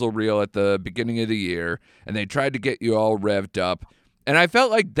 2021 Sizzle Reel at the beginning of the year, and they tried to get you all revved up. And I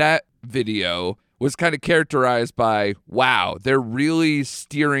felt like that video was kind of characterized by, wow, they're really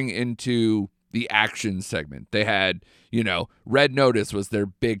steering into the action segment. They had, Red Notice was their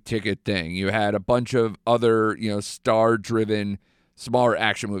big ticket thing. You had a bunch of other, star-driven, smaller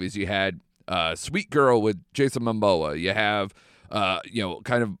action movies. You had Sweet Girl with Jason Momoa. You have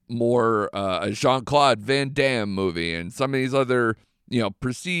kind of more a Jean-Claude Van Damme movie, and some of these other,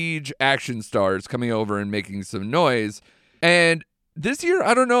 prestige action stars coming over and making some noise. And this year,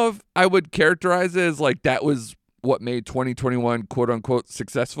 I don't know if I would characterize it as that was what made 2021 quote unquote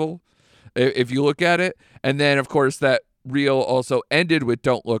successful, if you look at it. And then, of course, that reel also ended with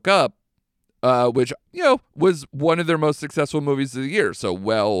Don't Look Up, which, was one of their most successful movies of the year. So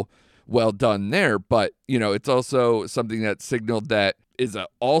well done there, but it's also something that signaled that is an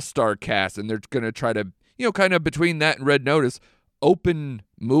all-star cast, and they're going to try to kind of between that and Red Notice open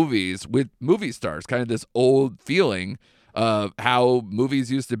movies with movie stars, kind of this old feeling of how movies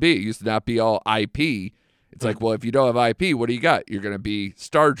used to be. It used to not be all IP. It's well, if you don't have IP, what do you got? You're going to be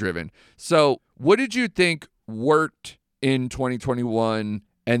star driven. So what did you think worked in 2021?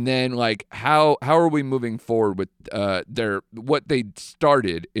 And then, how are we moving forward with what they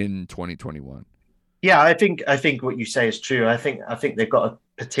started in 2021? Yeah, I think what you say is true. I think they've got a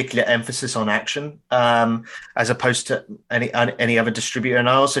particular emphasis on action, as opposed to any other distributor. And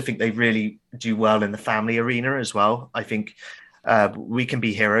I also think they really do well in the family arena as well. I think We Can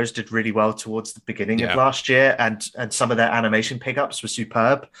Be Heroes did really well towards the beginning of last year, and some of their animation pickups were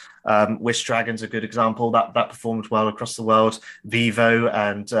superb. Wish Dragon's a good example that performed well across the world. Vivo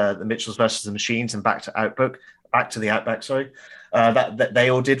and the Mitchells versus the Machines and Back to the Outback. That they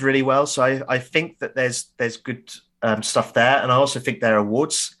all did really well. So I think that there's good stuff there, and I also think their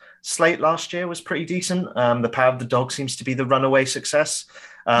awards slate last year was pretty decent. The Power of the Dog seems to be the runaway success.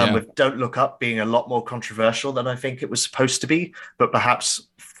 With Don't Look Up being a lot more controversial than I think it was supposed to be, but perhaps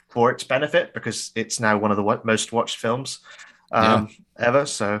for its benefit, because it's now one of the most watched films ever.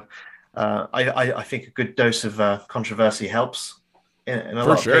 So I think a good dose of controversy helps in a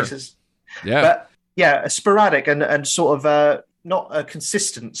lot of cases. Yeah. But yeah, sporadic and sort of not a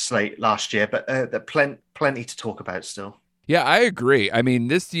consistent slate last year, but plenty to talk about still. Yeah, I agree. I mean,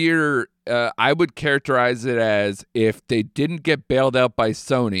 this year, I would characterize it as if they didn't get bailed out by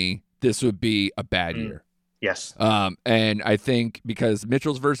Sony, this would be a bad year. Yes. And I think because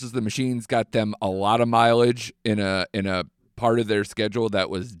Mitchells versus the Machines got them a lot of mileage in a part of their schedule that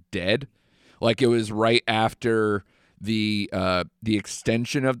was dead. It was right after the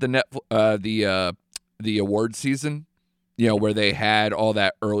extension of the award season, where they had all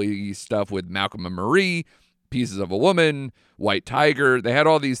that early stuff with Malcolm and Marie, Pieces of a Woman, White Tiger. They had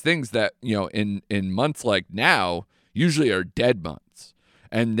all these things that, in months like now, usually are dead months.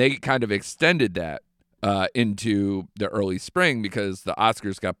 And they kind of extended that into the early spring because the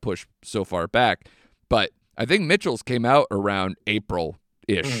Oscars got pushed so far back. But I think Mitchell's came out around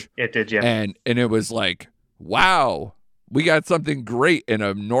April-ish. It did, yeah. And it was wow, we got something great in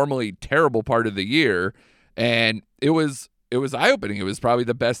a normally terrible part of the year. And it was eye-opening. It was probably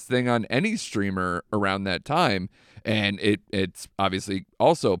the best thing on any streamer around that time. And it's obviously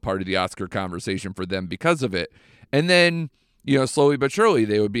also part of the Oscar conversation for them because of it. And then, slowly but surely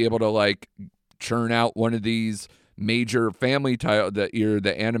they would be able to like churn out one of these major family title that either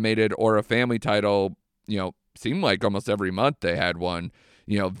the animated or a family title, seemed like almost every month they had one.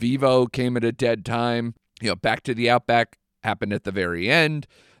 Vivo came at a dead time. Back to the Outback happened at the very end.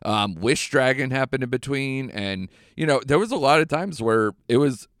 Wish Dragon happened in between. And, there was a lot of times where it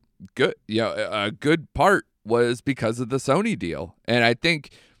was good. A good part was because of the Sony deal. And I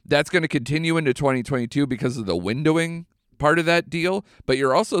think that's going to continue into 2022 because of the windowing part of that deal. But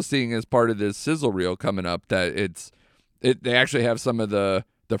you're also seeing as part of this Sizzle reel coming up that they actually have some of the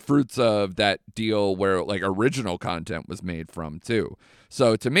fruits of that deal where like original content was made from too.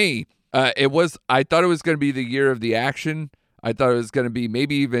 So to me, I thought it was going to be the year of the action. I thought it was going to be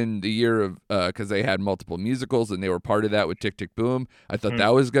maybe even the year of, because they had multiple musicals and they were part of that with Tick, Tick, Boom. I thought that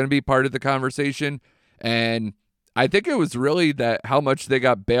was going to be part of the conversation. And I think it was really that how much they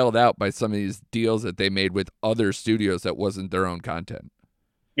got bailed out by some of these deals that they made with other studios that wasn't their own content.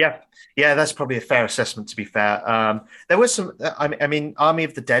 Yeah, that's probably a fair assessment, to be fair. There was some, I mean, Army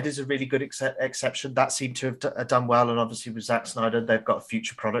of the Dead is a really good exception. That seemed to have done well. And obviously with Zack Snyder, they've got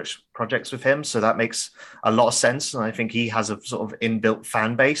future projects with him. So that makes a lot of sense. And I think he has a sort of inbuilt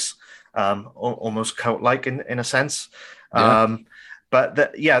fan base, almost cult-like in a sense. Yeah. But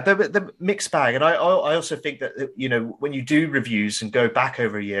the mixed bag. And I also think that, when you do reviews and go back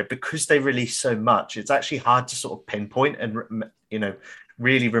over a year, because they release so much, it's actually hard to sort of pinpoint and,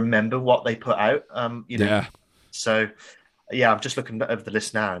 really remember what they put out. Yeah. So, I'm just looking over the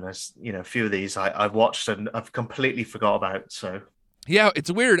list now, and there's a few of these I've watched and I've completely forgot about. So, yeah, it's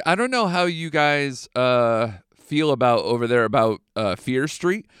weird. I don't know how you guys feel about over there about Fear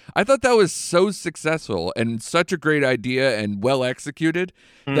Street. I thought that was so successful and such a great idea and well executed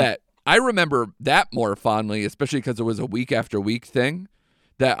that I remember that more fondly, especially because it was a week after week thing.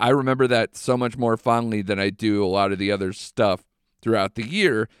 That I remember that so much more fondly than I do a lot of the other stuff throughout the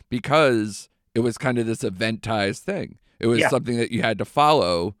year, because it was kind of this eventized thing. It was something that you had to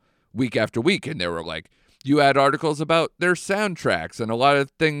follow week after week. And there were like, you had articles about their soundtracks and a lot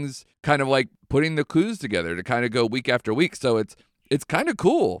of things kind of like putting the clues together to kind of go week after week. So it's kind of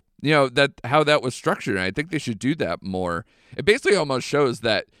cool, that how that was structured. And I think they should do that more. It basically almost shows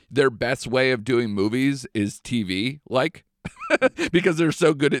that their best way of doing movies is TV, like, because they're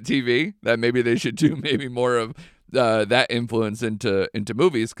so good at TV that maybe they should do maybe more of that influence into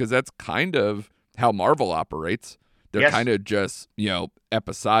movies, because that's kind of how Marvel operates. They're kind of just,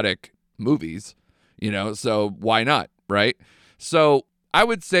 episodic movies, so why not, right? So I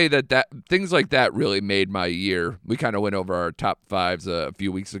would say that things like that really made my year. We kind of went over our top fives a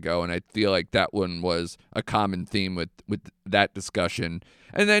few weeks ago, and I feel like that one was a common theme with that discussion.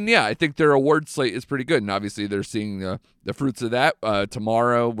 And then, I think their award slate is pretty good, and obviously they're seeing the fruits of that.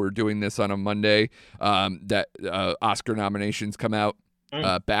 Tomorrow, we're doing this on a Monday, that Oscar nominations come out.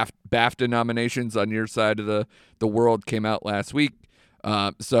 BAFTA nominations on your side of the world came out last week.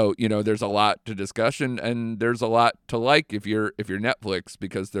 So there's a lot to discussion, and there's a lot to like if you're Netflix,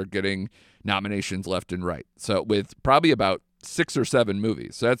 because they're getting nominations left and right. So with probably about 6 or 7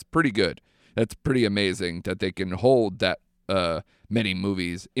 movies, so that's pretty good. That's pretty amazing that they can hold that many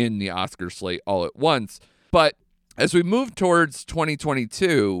movies in the Oscar slate all at once. But as we move towards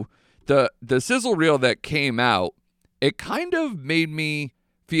 2022, the Sizzle reel that came out, it kind of made me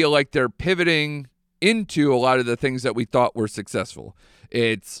feel like they're pivoting into a lot of the things that we thought were successful.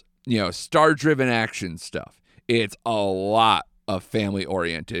 It's, star-driven action stuff. It's a lot of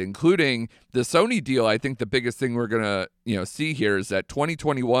family-oriented, including the Sony deal. I think the biggest thing we're going to, see here is that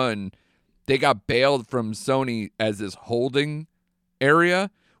 2021, they got bailed from Sony as this holding area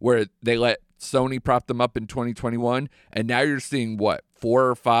where they let Sony prop them up in 2021. And now you're seeing, 4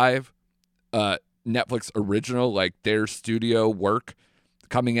 or 5 Netflix original, like their studio work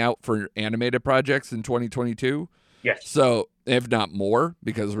coming out for animated projects in 2022. Yes. So if not more,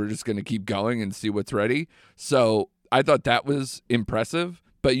 because we're just going to keep going and see what's ready. So I thought that was impressive,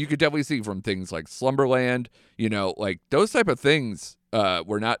 but you could definitely see from things like Slumberland, like those type of things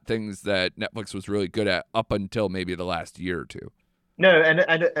were not things that Netflix was really good at up until maybe the last year or two. No,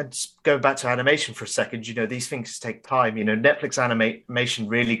 and going back to animation for a second, these things take time. Netflix animation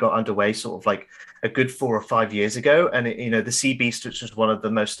really got underway sort of like a good 4 or 5 years ago. And, the Sea Beast, which was one of the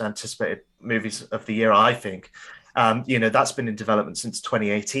most anticipated movies of the year, I think, that's been in development since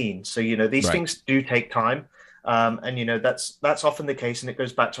 2018. So, these things do take time. And, that's often the case. And it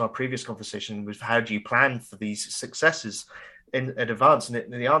goes back to our previous conversation with how do you plan for these successes in advance?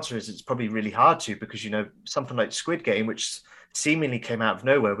 And the answer is it's probably really hard to, because, something like Squid Game, which seemingly came out of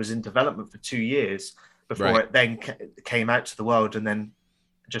nowhere, was in development for 2 years before it then came out to the world and then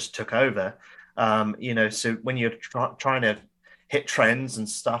just took over. So when you're trying to hit trends and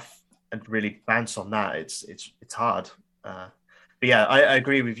stuff and really bounce on that, it's hard. But yeah, I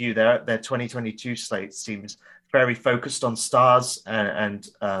agree with you. Their 2022 slate seems very focused on stars and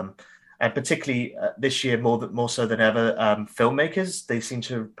particularly this year more so than ever, filmmakers. They seem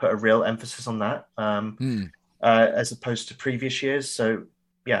to put a real emphasis on that as opposed to previous years. So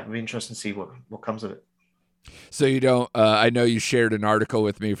yeah, it'll be interesting to see what comes of it. So you don't, I know you shared an article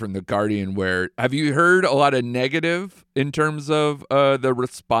with me from The Guardian have you heard a lot of negative in terms of the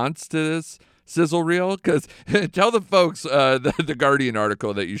response to this Sizzle reel? Because tell the folks the Guardian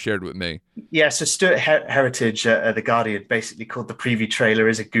article that you shared with me. Yeah, so Stuart Heritage at The Guardian basically called the preview trailer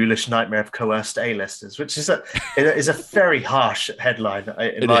is a ghoulish nightmare of coerced A-listers, which is a very harsh headline,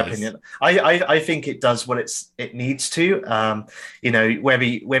 in my opinion. I think it does what it needs to.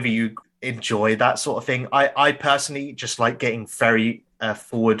 Whether you enjoy that sort of thing. I personally just like getting very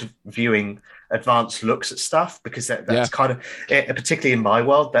forward viewing advanced looks at stuff, because that's kind of, particularly in my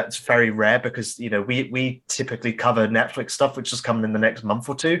world, that's very rare, because we typically cover Netflix stuff which is coming in the next month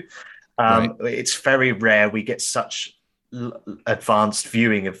or two. Right. It's very rare we get such advanced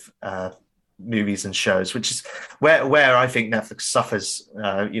viewing of movies and shows, which is where I think Netflix suffers,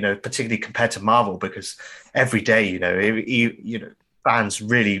 particularly compared to Marvel, because every day fans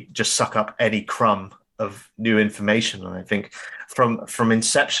really just suck up any crumb of new information. And I think from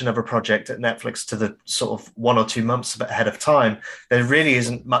inception of a project at Netflix to the sort of 1 or 2 months ahead of time, there really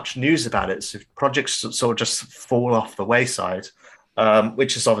isn't much news about it. So projects sort of just fall off the wayside,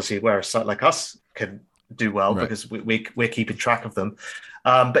 which is obviously where a site like us can do well, right, because we're keeping track of them.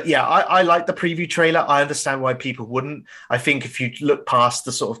 But yeah, I like the preview trailer. I understand why people wouldn't. I think if you look past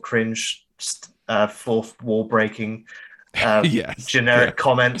the sort of cringe, fourth wall breaking, generic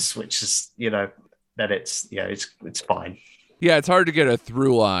comments, which is that it's fine. Yeah, it's hard to get a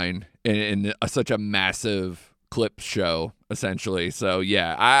through line in such a massive clip show, essentially. So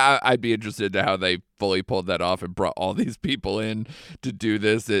yeah, I'd be interested to how they fully pulled that off and brought all these people in to do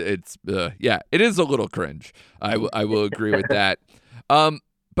this. It is a little cringe. I will agree with that.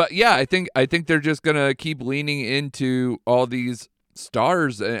 But yeah, I think they're just gonna keep leaning into all these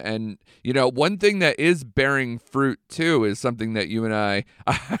stars, and one thing that is bearing fruit too is something that you and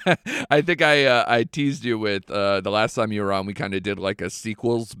I think I teased you with the last time you were on. We kind of did like a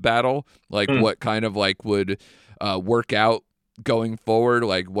sequels battle, like what kind of like would work out going forward,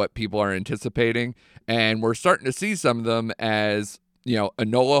 like what people are anticipating, and we're starting to see some of them. As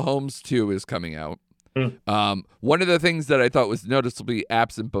Enola Holmes 2 is coming out. One of the things that I thought was noticeably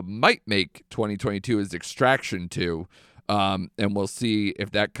absent but might make 2022 is Extraction 2. And we'll see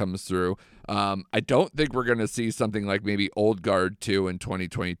if that comes through. I don't think we're going to see something like maybe Old Guard 2 in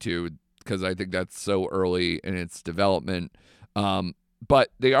 2022, because I think that's so early in its development. But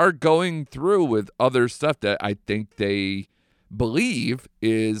they are going through with other stuff that I think they believe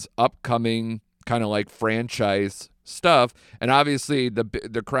is upcoming, kind of like franchise stuff. And obviously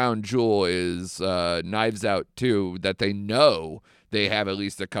the crown jewel is Knives Out 2, that they know they have at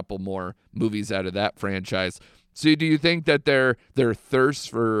least a couple more movies out of that franchise. So do you think that their thirst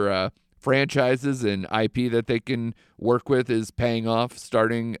for franchises and IP that they can work with is paying off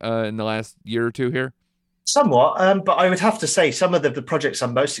starting in the last year or two here? Somewhat, but I would have to say some of the projects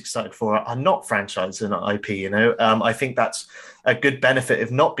I'm most excited for are not franchise and IP. I think that's a good benefit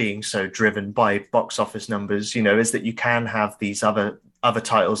of not being so driven by box office numbers. Is that you can have these other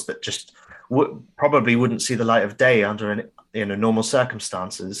titles that just probably wouldn't see the light of day under normal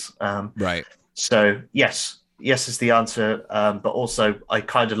circumstances. Right. So yes is the answer, but also I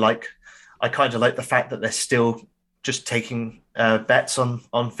kind of like the fact that they're still just taking bets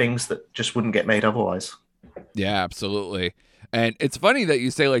on things that just wouldn't get made otherwise. Yeah, absolutely. And it's funny that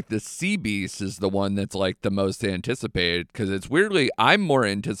you say like the Sea Beast is the one that's like the most anticipated, because it's weirdly I'm more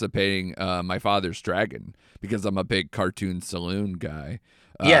anticipating My Father's Dragon, because I'm a big Cartoon Saloon guy.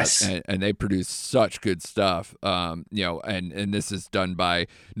 Yes, and they produce such good stuff. And this is done by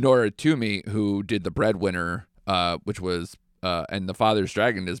Nora Toomey, who did The Breadwinner, which was and The Father's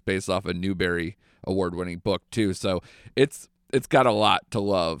Dragon is based off a Newbery Award-winning book too. So it's got a lot to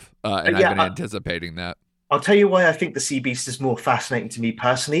love, and I've been anticipating that. I'll tell you why I think the Sea Beast is more fascinating to me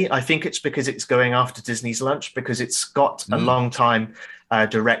personally. I think it's because it's going after Disney's lunch, because it's got a long time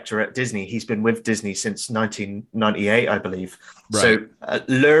director at Disney. He's been with Disney since 1998, I believe. Right. So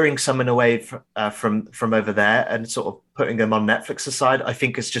luring someone away from over there and sort of putting them on Netflix aside, I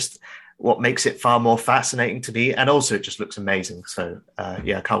think is just what makes it far more fascinating to me. And also it just looks amazing. So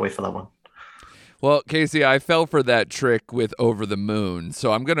I can't wait for that one. Well, Kasey, I fell for that trick with Over the Moon,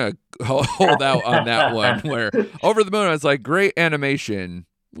 so I'm going to hold out on that one, where Over the Moon, I was like, great animation,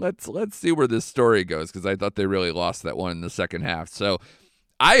 let's see where this story goes, because I thought they really lost that one in the second half. So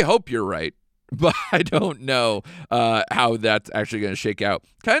I hope you're right, but I don't know how that's actually going to shake out.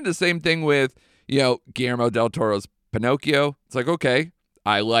 Kind of the same thing with, Guillermo del Toro's Pinocchio. It's like, okay,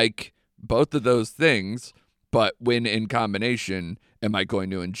 I like both of those things, but when in combination, am I going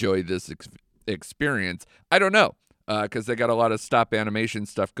to enjoy this experience? I don't know, because they got a lot of stop animation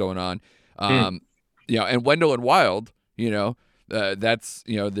stuff going on. And Wendell and Wild, that's,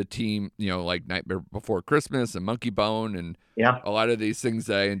 the team, like Nightmare Before Christmas and Monkey Bone and a lot of these things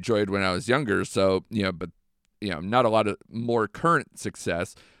that I enjoyed when I was younger. So, but, not a lot of more current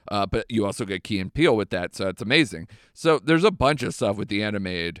success, but you also get Key and Peele with that. So it's amazing. So there's a bunch of stuff with the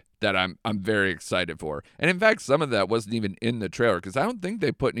animated that I'm very excited for. And in fact, some of that wasn't even in the trailer, because I don't think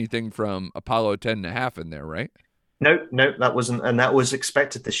they put anything from Apollo 10.5 in there, right? No, that wasn't, and that was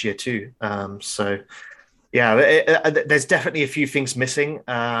expected this year too. There's definitely a few things missing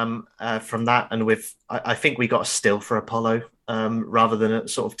from that, and I think we got a still for Apollo rather than a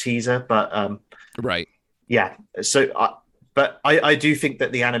sort of teaser, but right, yeah. So, but I do think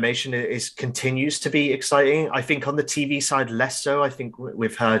that the animation continues to be exciting. I think on the TV side less so. I think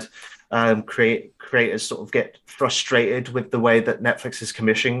we've heard creators sort of get frustrated with the way that Netflix is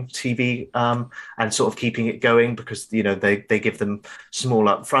commissioning TV and sort of keeping it going, because they give them small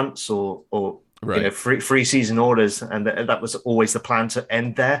upfronts or right. free season orders, and that was always the plan to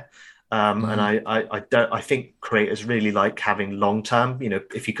end there. And I think creators really like having long term.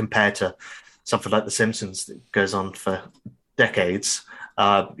 If you compare to something like The Simpsons that goes on for decades,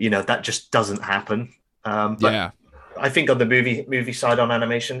 that just doesn't happen. But I think on the movie side, on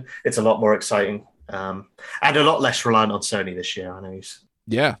animation, it's a lot more exciting and a lot less reliant on Sony this year. I know.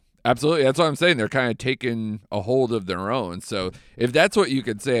 Yeah, absolutely. That's what I'm saying. They're kind of taking a hold of their own. So if that's what you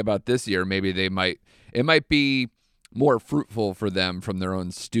could say about this year, maybe it might be more fruitful for them from their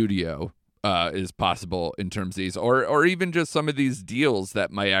own studio is possible in terms of these, or even just some of these deals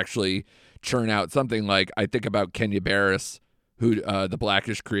that might actually churn out something. Like I think about Kenya Barris, who the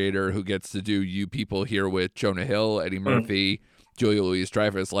Blackish creator, who gets to do You People here with Jonah Hill, Eddie Murphy, Julia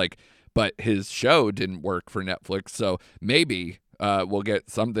Louis-Dreyfus, but his show didn't work for Netflix. So maybe we'll get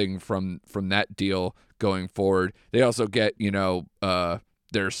something from that deal going forward. They also get, their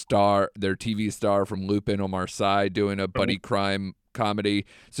TV star from Lupin, Omar Sy, doing a buddy crime comedy.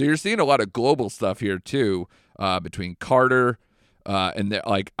 So you're seeing a lot of global stuff here too, between Carter, and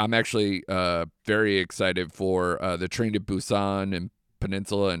I'm actually very excited for the Train to Busan and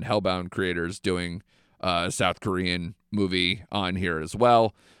Peninsula and Hellbound creators doing a South Korean movie on here as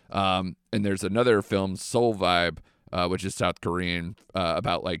well. And there's another film, Soul Vibe, which is South Korean,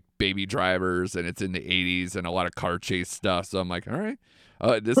 about baby drivers, and it's in the 80s and a lot of car chase stuff. So I'm like, all right,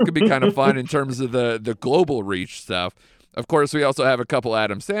 this could be kind of fun in terms of the global reach stuff. Of course, we also have a couple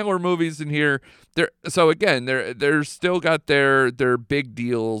Adam Sandler movies in here. So again, they're still got their big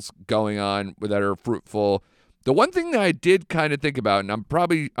deals going on that are fruitful. The one thing that I did kind of think about, and I'm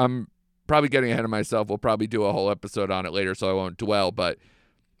probably getting ahead of myself. We'll probably do a whole episode on it later, so I won't dwell. But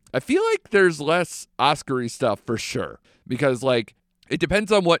I feel like there's less Oscar-y stuff for sure, because it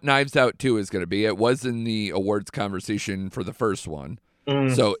depends on what Knives Out 2 is going to be. It was in the awards conversation for the first one.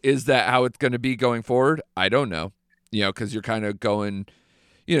 So is that how it's going to be going forward? I don't know. Because you're kind of going,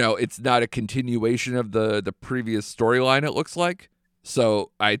 it's not a continuation of the previous storyline, it looks like.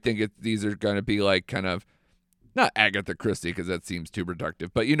 So I think these are going to be kind of, not Agatha Christie, because that seems too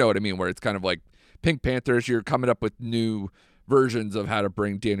reductive, but you know what I mean, where it's kind of like Pink Panthers. You're coming up with new versions of how to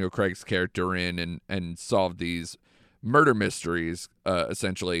bring Daniel Craig's character in and solve these murder mysteries,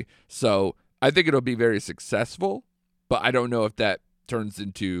 essentially. So I think it'll be very successful, but I don't know if that turns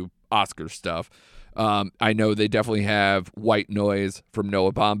into Oscar stuff. I know they definitely have White Noise from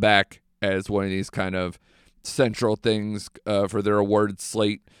Noah Baumbach as one of these kind of central things for their award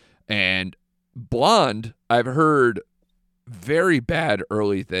slate. And Blonde, I've heard very bad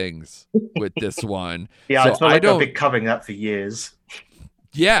early things with this one. Yeah, so I feel like they've been covering that for years.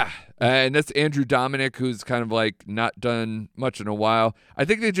 Yeah, and that's Andrew Dominic, who's kind of not done much in a while. I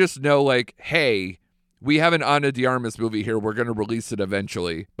think they just know hey, we have an Ana de Armas movie here. We're going to release it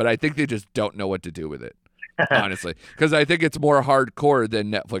eventually. But I think they just don't know what to do with it, honestly. Because I think it's more hardcore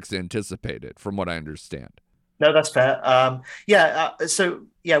than Netflix anticipated, from what I understand. No, that's fair.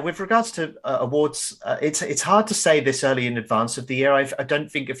 With regards to awards, it's hard to say this early in advance of the year. I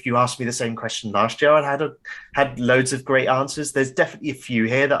don't think if you asked me the same question last year, I'd had loads of great answers. There's definitely a few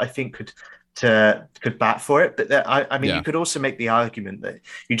here that I think could bat for it, but you could also make the argument that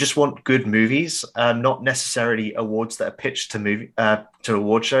you just want good movies, not necessarily awards that are pitched to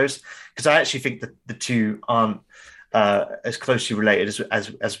award shows, because I actually think that the two aren't as closely related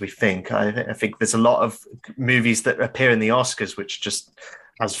as we think. I think there's a lot of movies that appear in the Oscars which just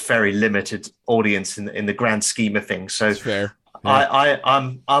has very limited audience in the grand scheme of things. So That's fair. Yeah.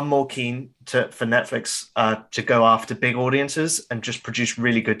 I'm more keen for Netflix to go after big audiences and just produce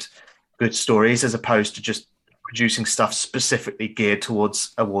really good stories as opposed to just producing stuff specifically geared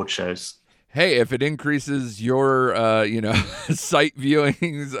towards award shows. Hey, if it increases your, site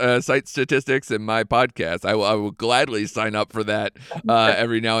viewings, site statistics in my podcast, I will gladly sign up for that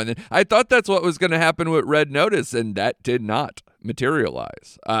every now and then. I thought that's what was going to happen with Red Notice, and that did not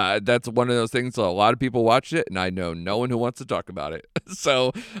materialize. That's one of those things. A lot of people watched it, and I know no one who wants to talk about it.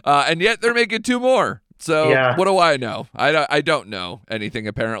 So, and yet they're making 2 more. So What do I know? I don't know anything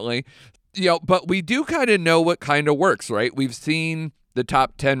apparently. But we do kind of know what kind of works, right? We've seen the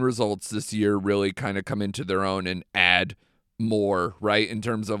top 10 results this year really kind of come into their own and add more, right? In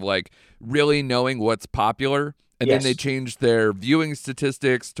terms of like really knowing what's popular. And then they changed their viewing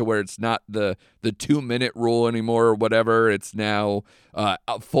statistics to where it's not the 2-minute rule anymore or whatever. It's now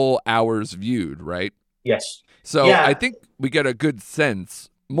full hours viewed, right? Yes. So I think we get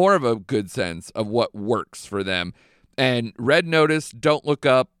more of a good sense of what works for them. And Red Notice, Don't Look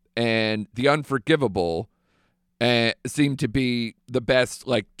Up, and The Unforgivable seem to be the best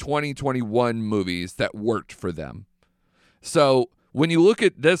 2021 movies that worked for them. So when you look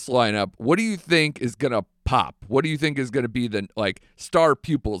at this lineup, what do you think is going to pop? What do you think is going to be the star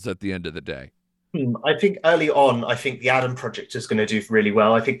pupils at the end of the day? I think early on, the Adam Project is going to do really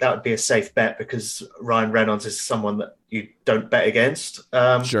well. I think that would be a safe bet because Ryan Reynolds is someone that you don't bet against.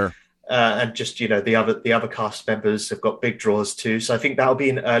 Sure. And just the other cast members have got big draws too. So I think that'll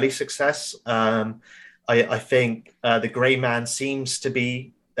be an early success. I think The Grey Man seems to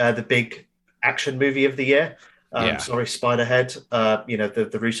be the big action movie of the year. Sorry, Spiderhead.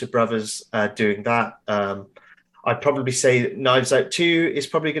 The Russo brothers doing that. I'd probably say Knives Out 2 is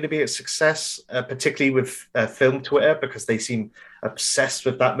probably going to be a success, particularly with film Twitter, because they seem obsessed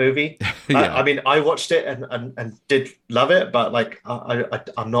with that movie. I watched it and did love it, but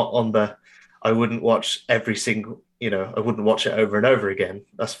I'm not on the. I wouldn't watch every single. I wouldn't watch it over and over again.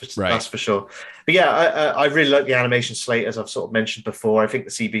 That's for sure. But I really like the animation slate, as I've sort of mentioned before. I think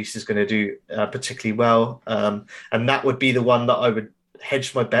the Sea Beast is going to do particularly well, and that would be the one that I would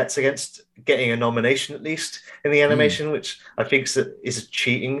hedge my bets against getting a nomination at least in the animation, which I think is a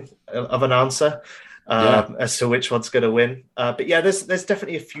cheating of an answer as to which one's going to win. But there's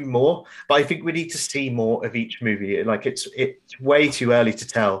definitely a few more, but I think we need to see more of each movie. It's way too early to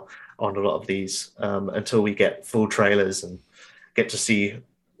tell on a lot of these until we get full trailers and get to see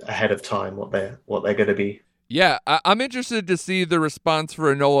ahead of time what they're going to be. Yeah, I'm interested to see the response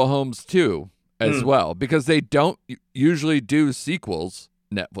for Enola Holmes 2 as well, because they don't usually do sequels,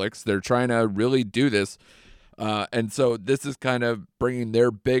 Netflix. They're trying to really do this. And so this is kind of bringing their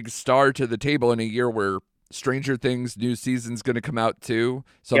big star to the table in a year where Stranger Things new season's going to come out too.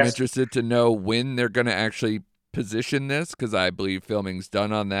 So I'm interested to know when they're going to actually position this, because I believe filming's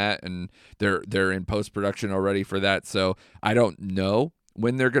done on that and they're in post-production already for that. So I don't know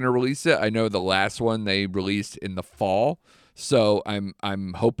when they're going to release it. I know the last one they released in the fall. So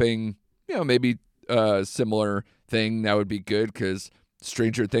I'm hoping, maybe a similar thing that would be good, because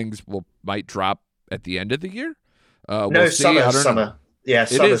Stranger Things might drop at the end of the year. No, summer. Yeah,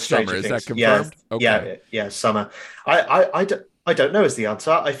 it is summer. Is that confirmed? Yeah, summer. I don't know is the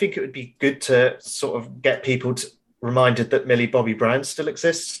answer. I think it would be good to sort of get people reminded that Millie Bobby Brown still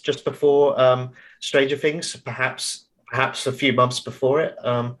exists just before Stranger Things, perhaps a few months before it.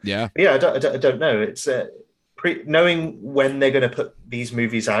 I don't know. It's knowing when they're going to put these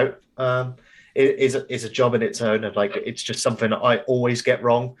movies out is a job in its own, and it's just something I always get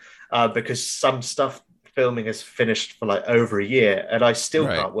wrong because some stuff filming is finished for over a year and I still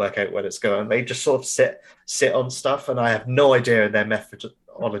can't work out when it's going. They just sort of sit on stuff, and I have no idea in their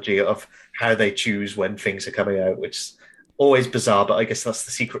methodology of how they choose when things are coming out, which is always bizarre, but I guess that's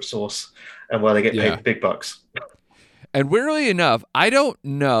the secret sauce and where they get paid the big bucks. And weirdly enough, I don't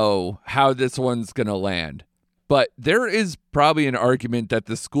know how this one's going to land, but there is probably an argument that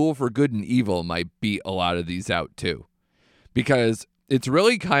The School for Good and Evil might beat a lot of these out too, because it's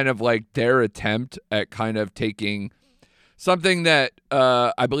really kind of like their attempt at kind of taking something that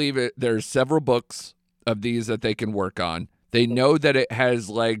I believe there's several books of these that they can work on. They know that it has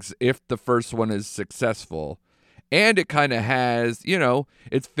legs if the first one is successful. And it kind of has,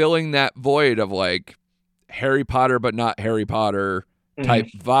 it's filling that void of Harry Potter, but not Harry Potter type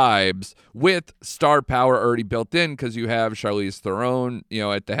vibes with star power already built in, because you have Charlize Theron,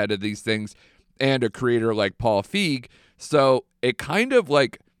 at the head of these things, and a creator like Paul Feig. So it kind of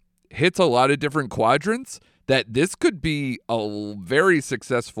hits a lot of different quadrants that this could be a very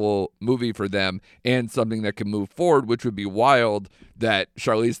successful movie for them and something that can move forward, which would be wild that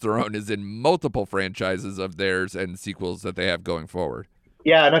Charlize Theron is in multiple franchises of theirs and sequels that they have going forward.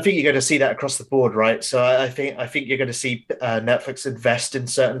 Yeah, and I think you're going to see that across the board, right? So I think you're going to see Netflix invest in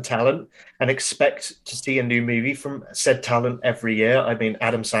certain talent and expect to see a new movie from said talent every year. I mean,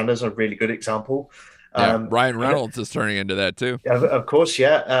 Adam Sandler's a really good example. Yeah, Ryan Reynolds is turning into that too. Of course,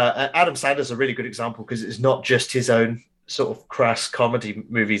 yeah. Adam Sandler's a really good example because it's not just his own sort of crass comedy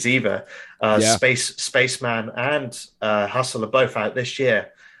movies either. Spaceman and Hustle are both out this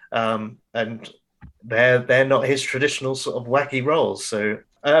year, and they're not his traditional sort of wacky roles. So,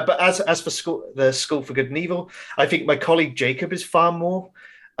 but as for the School for Good and Evil, I think my colleague Jacob is far more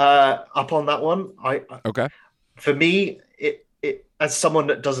up on that one. Okay. For me, it as someone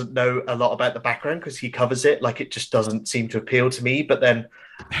that doesn't know a lot about the background because he covers it, like it just doesn't seem to appeal to me. But then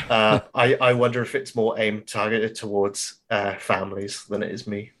I wonder if it's more targeted towards families than it is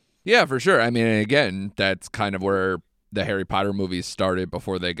me. Yeah, for sure. I mean, again, that's kind of where the Harry Potter movies started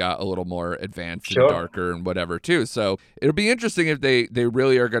before they got a little more advanced and darker and whatever too. So it'll be interesting if they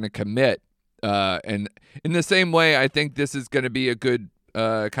really are going to commit. And in the same way, I think this is going to be a good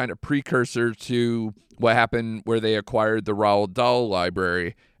kind of precursor to what happened where they acquired the Roald Dahl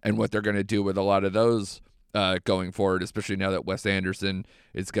library and what they're going to do with a lot of those going forward, especially now that Wes Anderson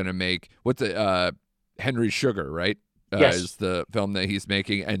is going to make Henry Sugar, right? Yes. Is the film that he's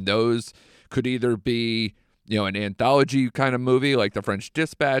making. And those could either be, an anthology kind of movie like The French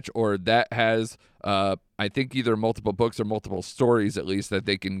Dispatch, or that has, I think, either multiple books or multiple stories at least that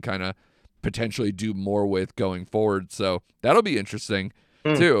they can kind of potentially do more with going forward. So that'll be interesting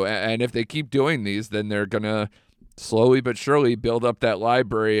too. And if they keep doing these, then they're going to slowly but surely build up that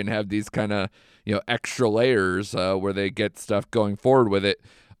library and have these kind of, extra layers where they get stuff going forward with it.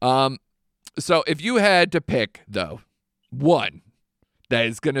 So if you had to pick, though, one that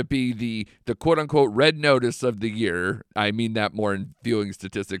is going to be the quote-unquote red notice of the year. I mean that more in viewing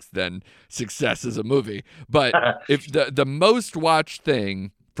statistics than success as a movie. But if the most watched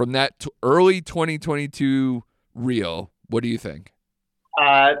thing from that early 2022 reel, what do you think?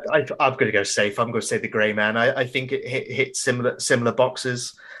 I'm going to go safe. I'm going to say The Gray Man. I think it hit similar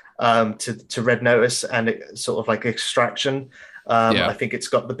boxes to Red Notice, and it sort of like Extraction. I think it's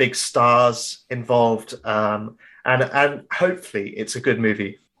got the big stars involved. And hopefully it's a good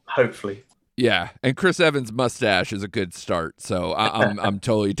movie. Hopefully. Yeah, and Chris Evans' mustache is a good start, so I'm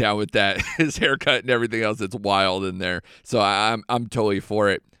totally down with that. His haircut and everything else, it's wild in there, so I'm totally for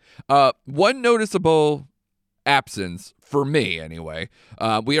it. One noticeable absence for me, anyway.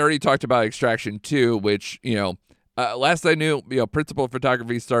 We already talked about Extraction 2, which last I knew, principal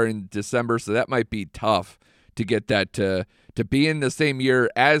photography started in December, so that might be tough to get that to be in the same year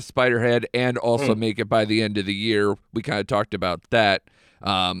as Spiderhead and also make it by the end of the year. We kind of talked about that.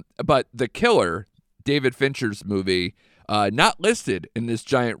 But The Killer, David Fincher's movie, not listed in this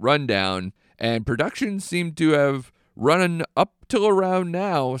giant rundown, and production seemed to have run up till around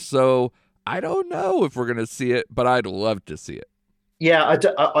now. So I don't know if we're going to see it, but I'd love to see it. Yeah,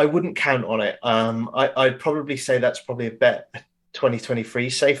 I wouldn't count on it. I'd probably say that's probably a 2023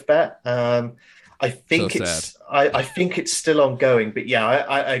 safe bet. I think I think it's still ongoing, but yeah,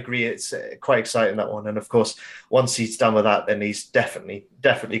 I agree. It's quite exciting, that one. And of course, once he's done with that, then he's definitely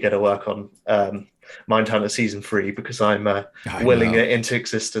going to work on Mindhunter season 3 because I'm willing it into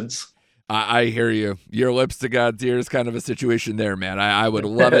existence. I hear you. Your lips to God's ears kind of a situation there, man. I would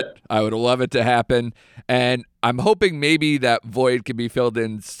love it. I would love it to happen. And I'm hoping maybe that void can be filled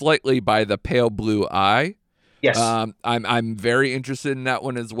in slightly by The Pale Blue Eye. Yes. I'm very interested in that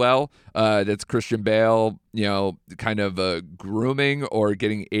one as well. That's Christian Bale, kind of grooming or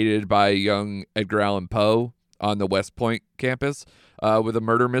getting aided by young Edgar Allan Poe on the West Point campus with a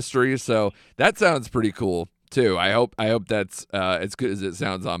murder mystery. So that sounds pretty cool too. I hope that's as good as it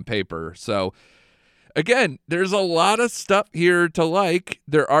sounds on paper. So again, there's a lot of stuff here to like.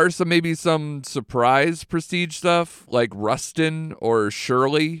 There are maybe some surprise prestige stuff like Rustin or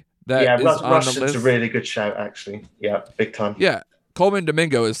Shirley. Rustin's a really good shout, actually. Yeah, big time. Yeah, Coleman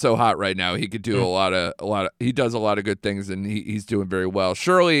Domingo is so hot right now. He could do a lot of. He does a lot of good things, and he's doing very well.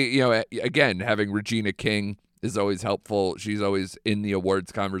 Shirley, again, having Regina King is always helpful. She's always in the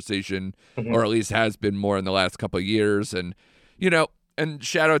awards conversation, or at least has been more in the last couple of years. And and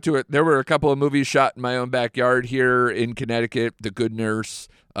shout out to it. There were a couple of movies shot in my own backyard here in Connecticut. The Good Nurse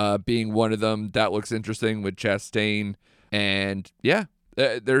being one of them. That looks interesting with Chastain, and yeah.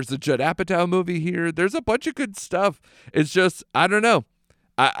 There's a Judd Apatow movie here. There's a bunch of good stuff. It's just, I don't know.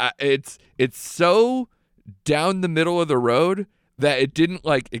 It's so down the middle of the road that it didn't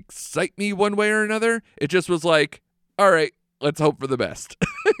like excite me one way or another. It just was like, all right, let's hope for the best.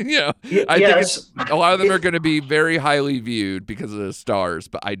 I think a lot of them are going to be very highly viewed because of the stars,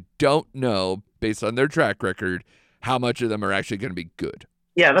 but I don't know, based on their track record, how much of them are actually going to be good.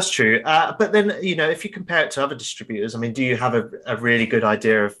 Yeah, that's true. But then, if you compare it to other distributors, I mean, do you have a really good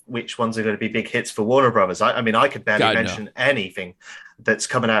idea of which ones are going to be big hits for Warner Brothers? I mean, I could barely mention anything that's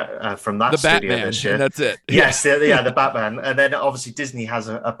coming out from that studio Batman, this year. And that's it. Yes, the Batman. And then obviously Disney has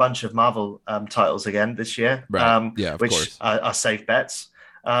a bunch of Marvel titles again this year, right. Of which course. Are safe bets.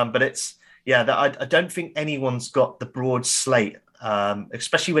 But I don't think anyone's got the broad slate,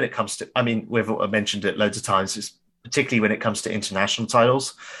 especially when it comes to, I mean, we've mentioned it loads of times, it's particularly when it comes to international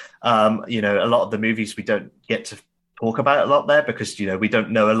titles. A lot of the movies we don't get to talk about a lot there because, we don't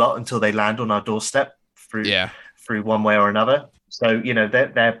know a lot until they land on our doorstep through one way or another. So,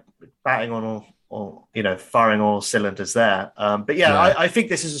 they're batting on all firing all cylinders there. I think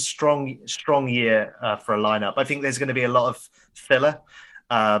this is a strong year for a lineup. I think there's going to be a lot of filler,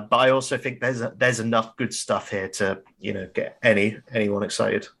 but I also think there's enough good stuff here to, get anyone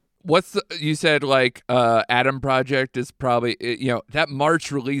excited. You said like Adam Project is probably, that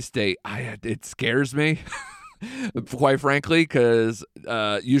March release date, it scares me, quite frankly, because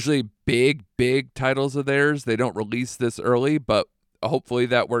usually big titles of theirs, they don't release this early, but hopefully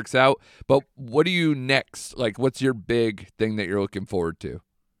that works out. But what do you next? Like, what's your big thing that you're looking forward to?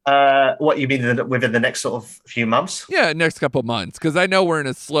 What you mean within the next sort of few months? Yeah, next couple months, because I know we're in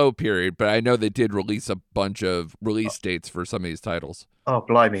a slow period, but I know they did release a bunch of release dates for some of these titles. Oh,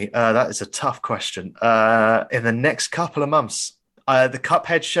 blimey. That is a tough question. In the next couple of months, the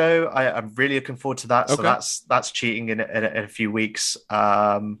Cuphead show, I'm really looking forward to that. Okay. So that's cheating in a few weeks.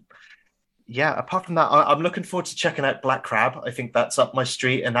 Apart from that, I'm looking forward to checking out Black Crab. I think that's up my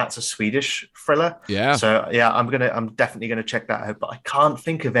street, and that's a Swedish thriller. Yeah. So I'm definitely gonna check that out. But I can't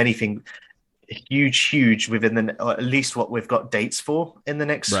think of anything huge within or at least what we've got dates for in the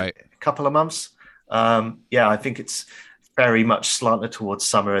next couple of months. I think it's very much slanted towards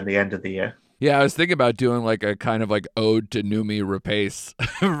summer and the end of the year. Yeah, I was thinking about doing like a kind of like ode to Noomi Rapace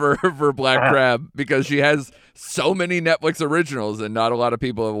for Black Crab, because she has so many Netflix originals and not a lot of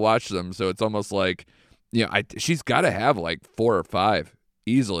people have watched them. So it's almost like, she's got to have like 4 or 5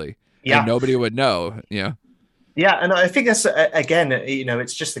 easily. Yeah. And nobody would know. Yeah. Yeah. And I think that's, again,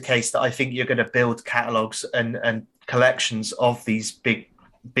 it's just the case that I think you're going to build catalogs and collections of these big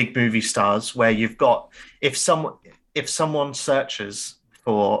movie stars where you've got, if someone searches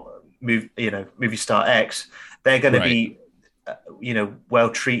for movie star X, they're going to be, well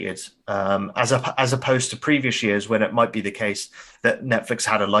treated, as opposed to previous years when it might be the case that Netflix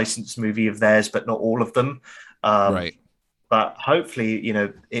had a licensed movie of theirs, but not all of them. But hopefully,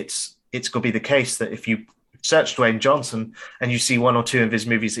 it's going to be the case that if you search Dwayne Johnson and you see 1 or 2 of his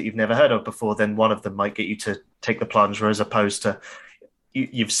movies that you've never heard of before, then one of them might get you to take the plunge, whereas opposed to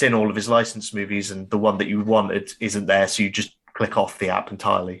you've seen all of his licensed movies and the one that you wanted isn't there, so you just click off the app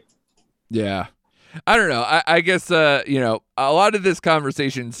entirely. Yeah. I don't know. I guess, a lot of this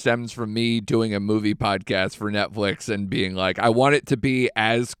conversation stems from me doing a movie podcast for Netflix and being like, I want it to be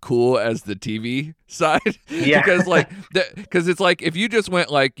as cool as the TV side. Yeah. Because it's like, if you just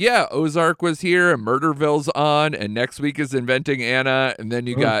went like, yeah, Ozark was here and Murderville's on and next week is Inventing Anna. And then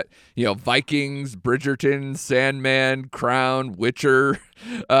you got, Vikings, Bridgerton, Sandman, Crown, Witcher,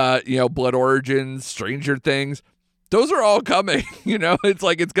 Blood Origins, Stranger Things. Those are all coming, it's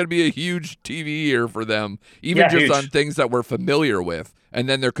like it's going to be a huge TV year for them, even just huge. On things that we're familiar with. And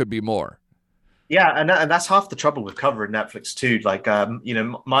then there could be more. Yeah. And that's half the trouble with covering Netflix too. Like,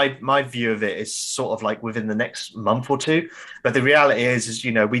 my view of it is sort of like within the next month or two. But the reality is,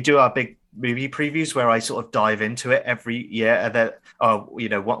 we do our big movie previews where I sort of dive into it every year and then,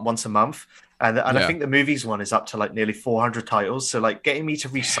 once a month. And I think the movies one is up to like nearly 400 titles. So like getting me to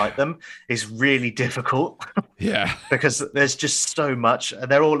recite them is really difficult. Yeah. Because there's just so much. And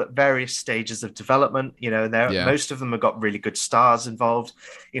they're all at various stages of development, and most of them have got really good stars involved.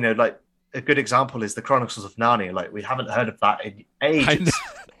 Like a good example is the Chronicles of Narnia. Like we haven't heard of that in ages.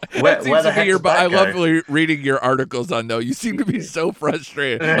 Where the heck but I love reading your articles on though. You seem to be so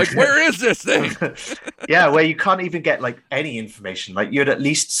frustrated. Like, where is this thing? Yeah, where you can't even get like any information. Like you'd at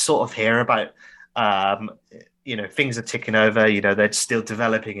least sort of hear about, things are ticking over. They're still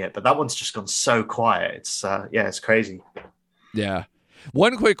developing it, but that one's just gone so quiet. It's it's crazy. Yeah.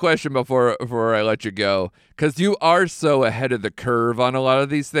 One quick question before I let you go, because you are so ahead of the curve on a lot of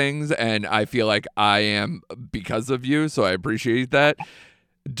these things, and I feel like I am because of you, so I appreciate that.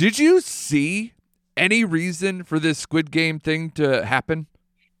 Did you see any reason for this Squid Game thing to happen?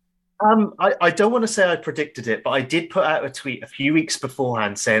 I don't want to say I predicted it, but I did put out a tweet a few weeks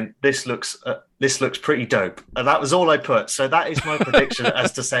beforehand saying this looks pretty dope, and that was all I put. So that is my prediction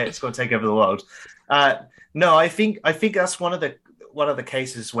as to say it's going to take over the world. No, I think that's one of the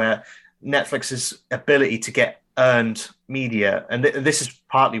cases where Netflix's ability to get earned media, and this is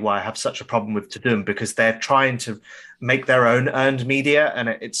partly why I have such a problem with Tudum, because they're trying to make their own earned media, and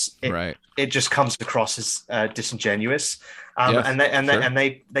it just comes across as disingenuous. Yes, and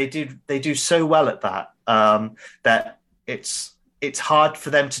they do so well at that that it's hard for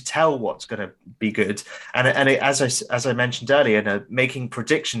them to tell what's going to be good. As I mentioned earlier, making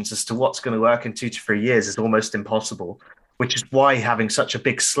predictions as to what's going to work in 2 to 3 years is almost impossible. Which is why having such a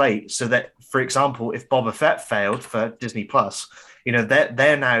big slate, so that, for example, if Boba Fett failed for Disney Plus,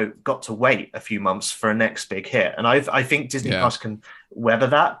 they're now got to wait a few months for a next big hit, and I think Disney Plus can weather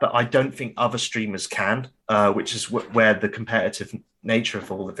that, but I don't think other streamers can, which is where the competitive nature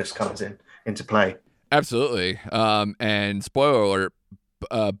of all of this comes into play. Absolutely. And spoiler alert,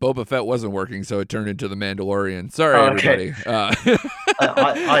 Boba Fett wasn't working, so it turned into The Mandalorian. Sorry, everybody.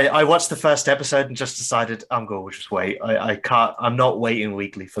 I watched the first episode and just decided I'm going to just wait. I can't. I'm not waiting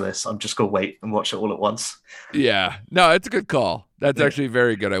weekly for this. I'm just going to wait and watch it all at once. Yeah. No, it's a good call. That's actually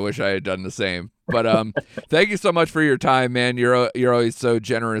very good. I wish I had done the same. But thank you so much for your time, man. You're always so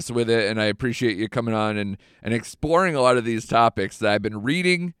generous with it, and I appreciate you coming on and exploring a lot of these topics that I've been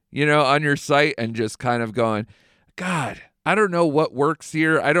reading, on your site, and just kind of going, God, I don't know what works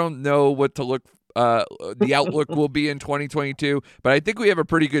here. I don't know what to look. The outlook will be in 2022, but I think we have a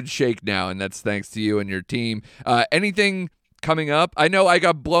pretty good shake now, and that's thanks to you and your team. Anything coming up? I know I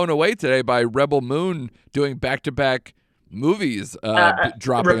got blown away today by Rebel Moon doing back-to-back movies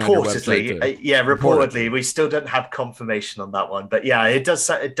dropping reportedly. on your website. Reportedly. We still don't have confirmation on that one, but yeah, it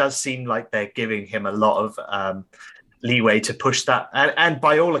does seem like they're giving him a lot of leeway to push that, and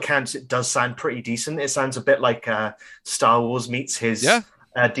by all accounts it does sound pretty decent. It sounds a bit like Star Wars meets his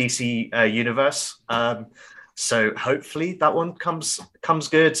DC universe, so hopefully that one comes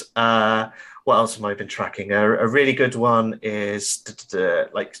good. What else have I been tracking? A really good one is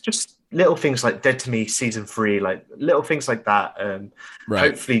like just little things like Dead to Me season 3, like little things like that,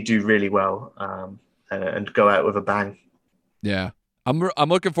 hopefully do really well and go out with a bang. Yeah. I'm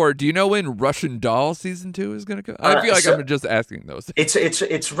looking forward. Do you know when Russian Doll season 2 is going to come? I feel like I'm just asking those.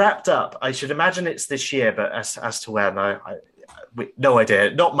 It's wrapped up. I should imagine it's this year, but as to when, no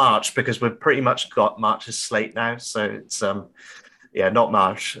idea. Not March, because we've pretty much got March's slate now. So it's not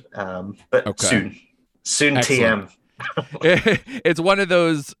March, but okay. Soon. Excellent. TM. It's one of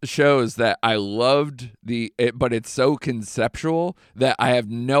those shows that I loved but it's so conceptual that I have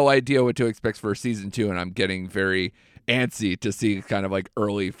no idea what to expect for season 2, and I'm getting very antsy to see kind of like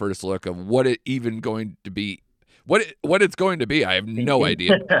early first look of what it even going to be, what it's going to be. I have no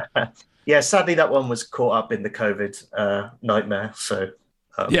idea. Yeah, sadly that one was caught up in the COVID nightmare. So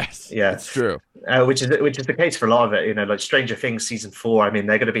yes, it's true. Which is the case for a lot of it. Like Stranger Things season 4. I mean,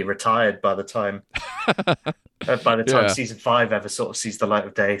 they're going to be retired by the time season 5 ever sort of sees the light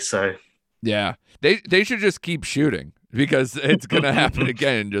of day. So yeah, they should just keep shooting, because it's going to happen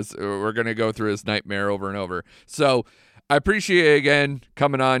again. We're going to go through this nightmare over and over. So I appreciate it again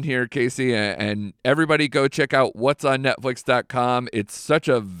coming on here, Kasey, and everybody go check out whatsonnetflix.com. It's such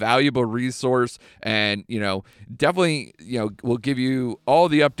a valuable resource, and definitely will give you all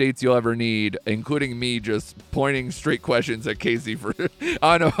the updates you'll ever need, including me just pointing straight questions at Kasey for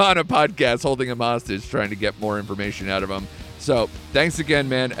on a podcast, holding him hostage, trying to get more information out of him. So thanks again,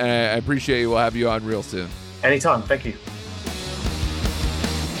 man. I appreciate you. We'll have you on real soon. Anytime. Thank you.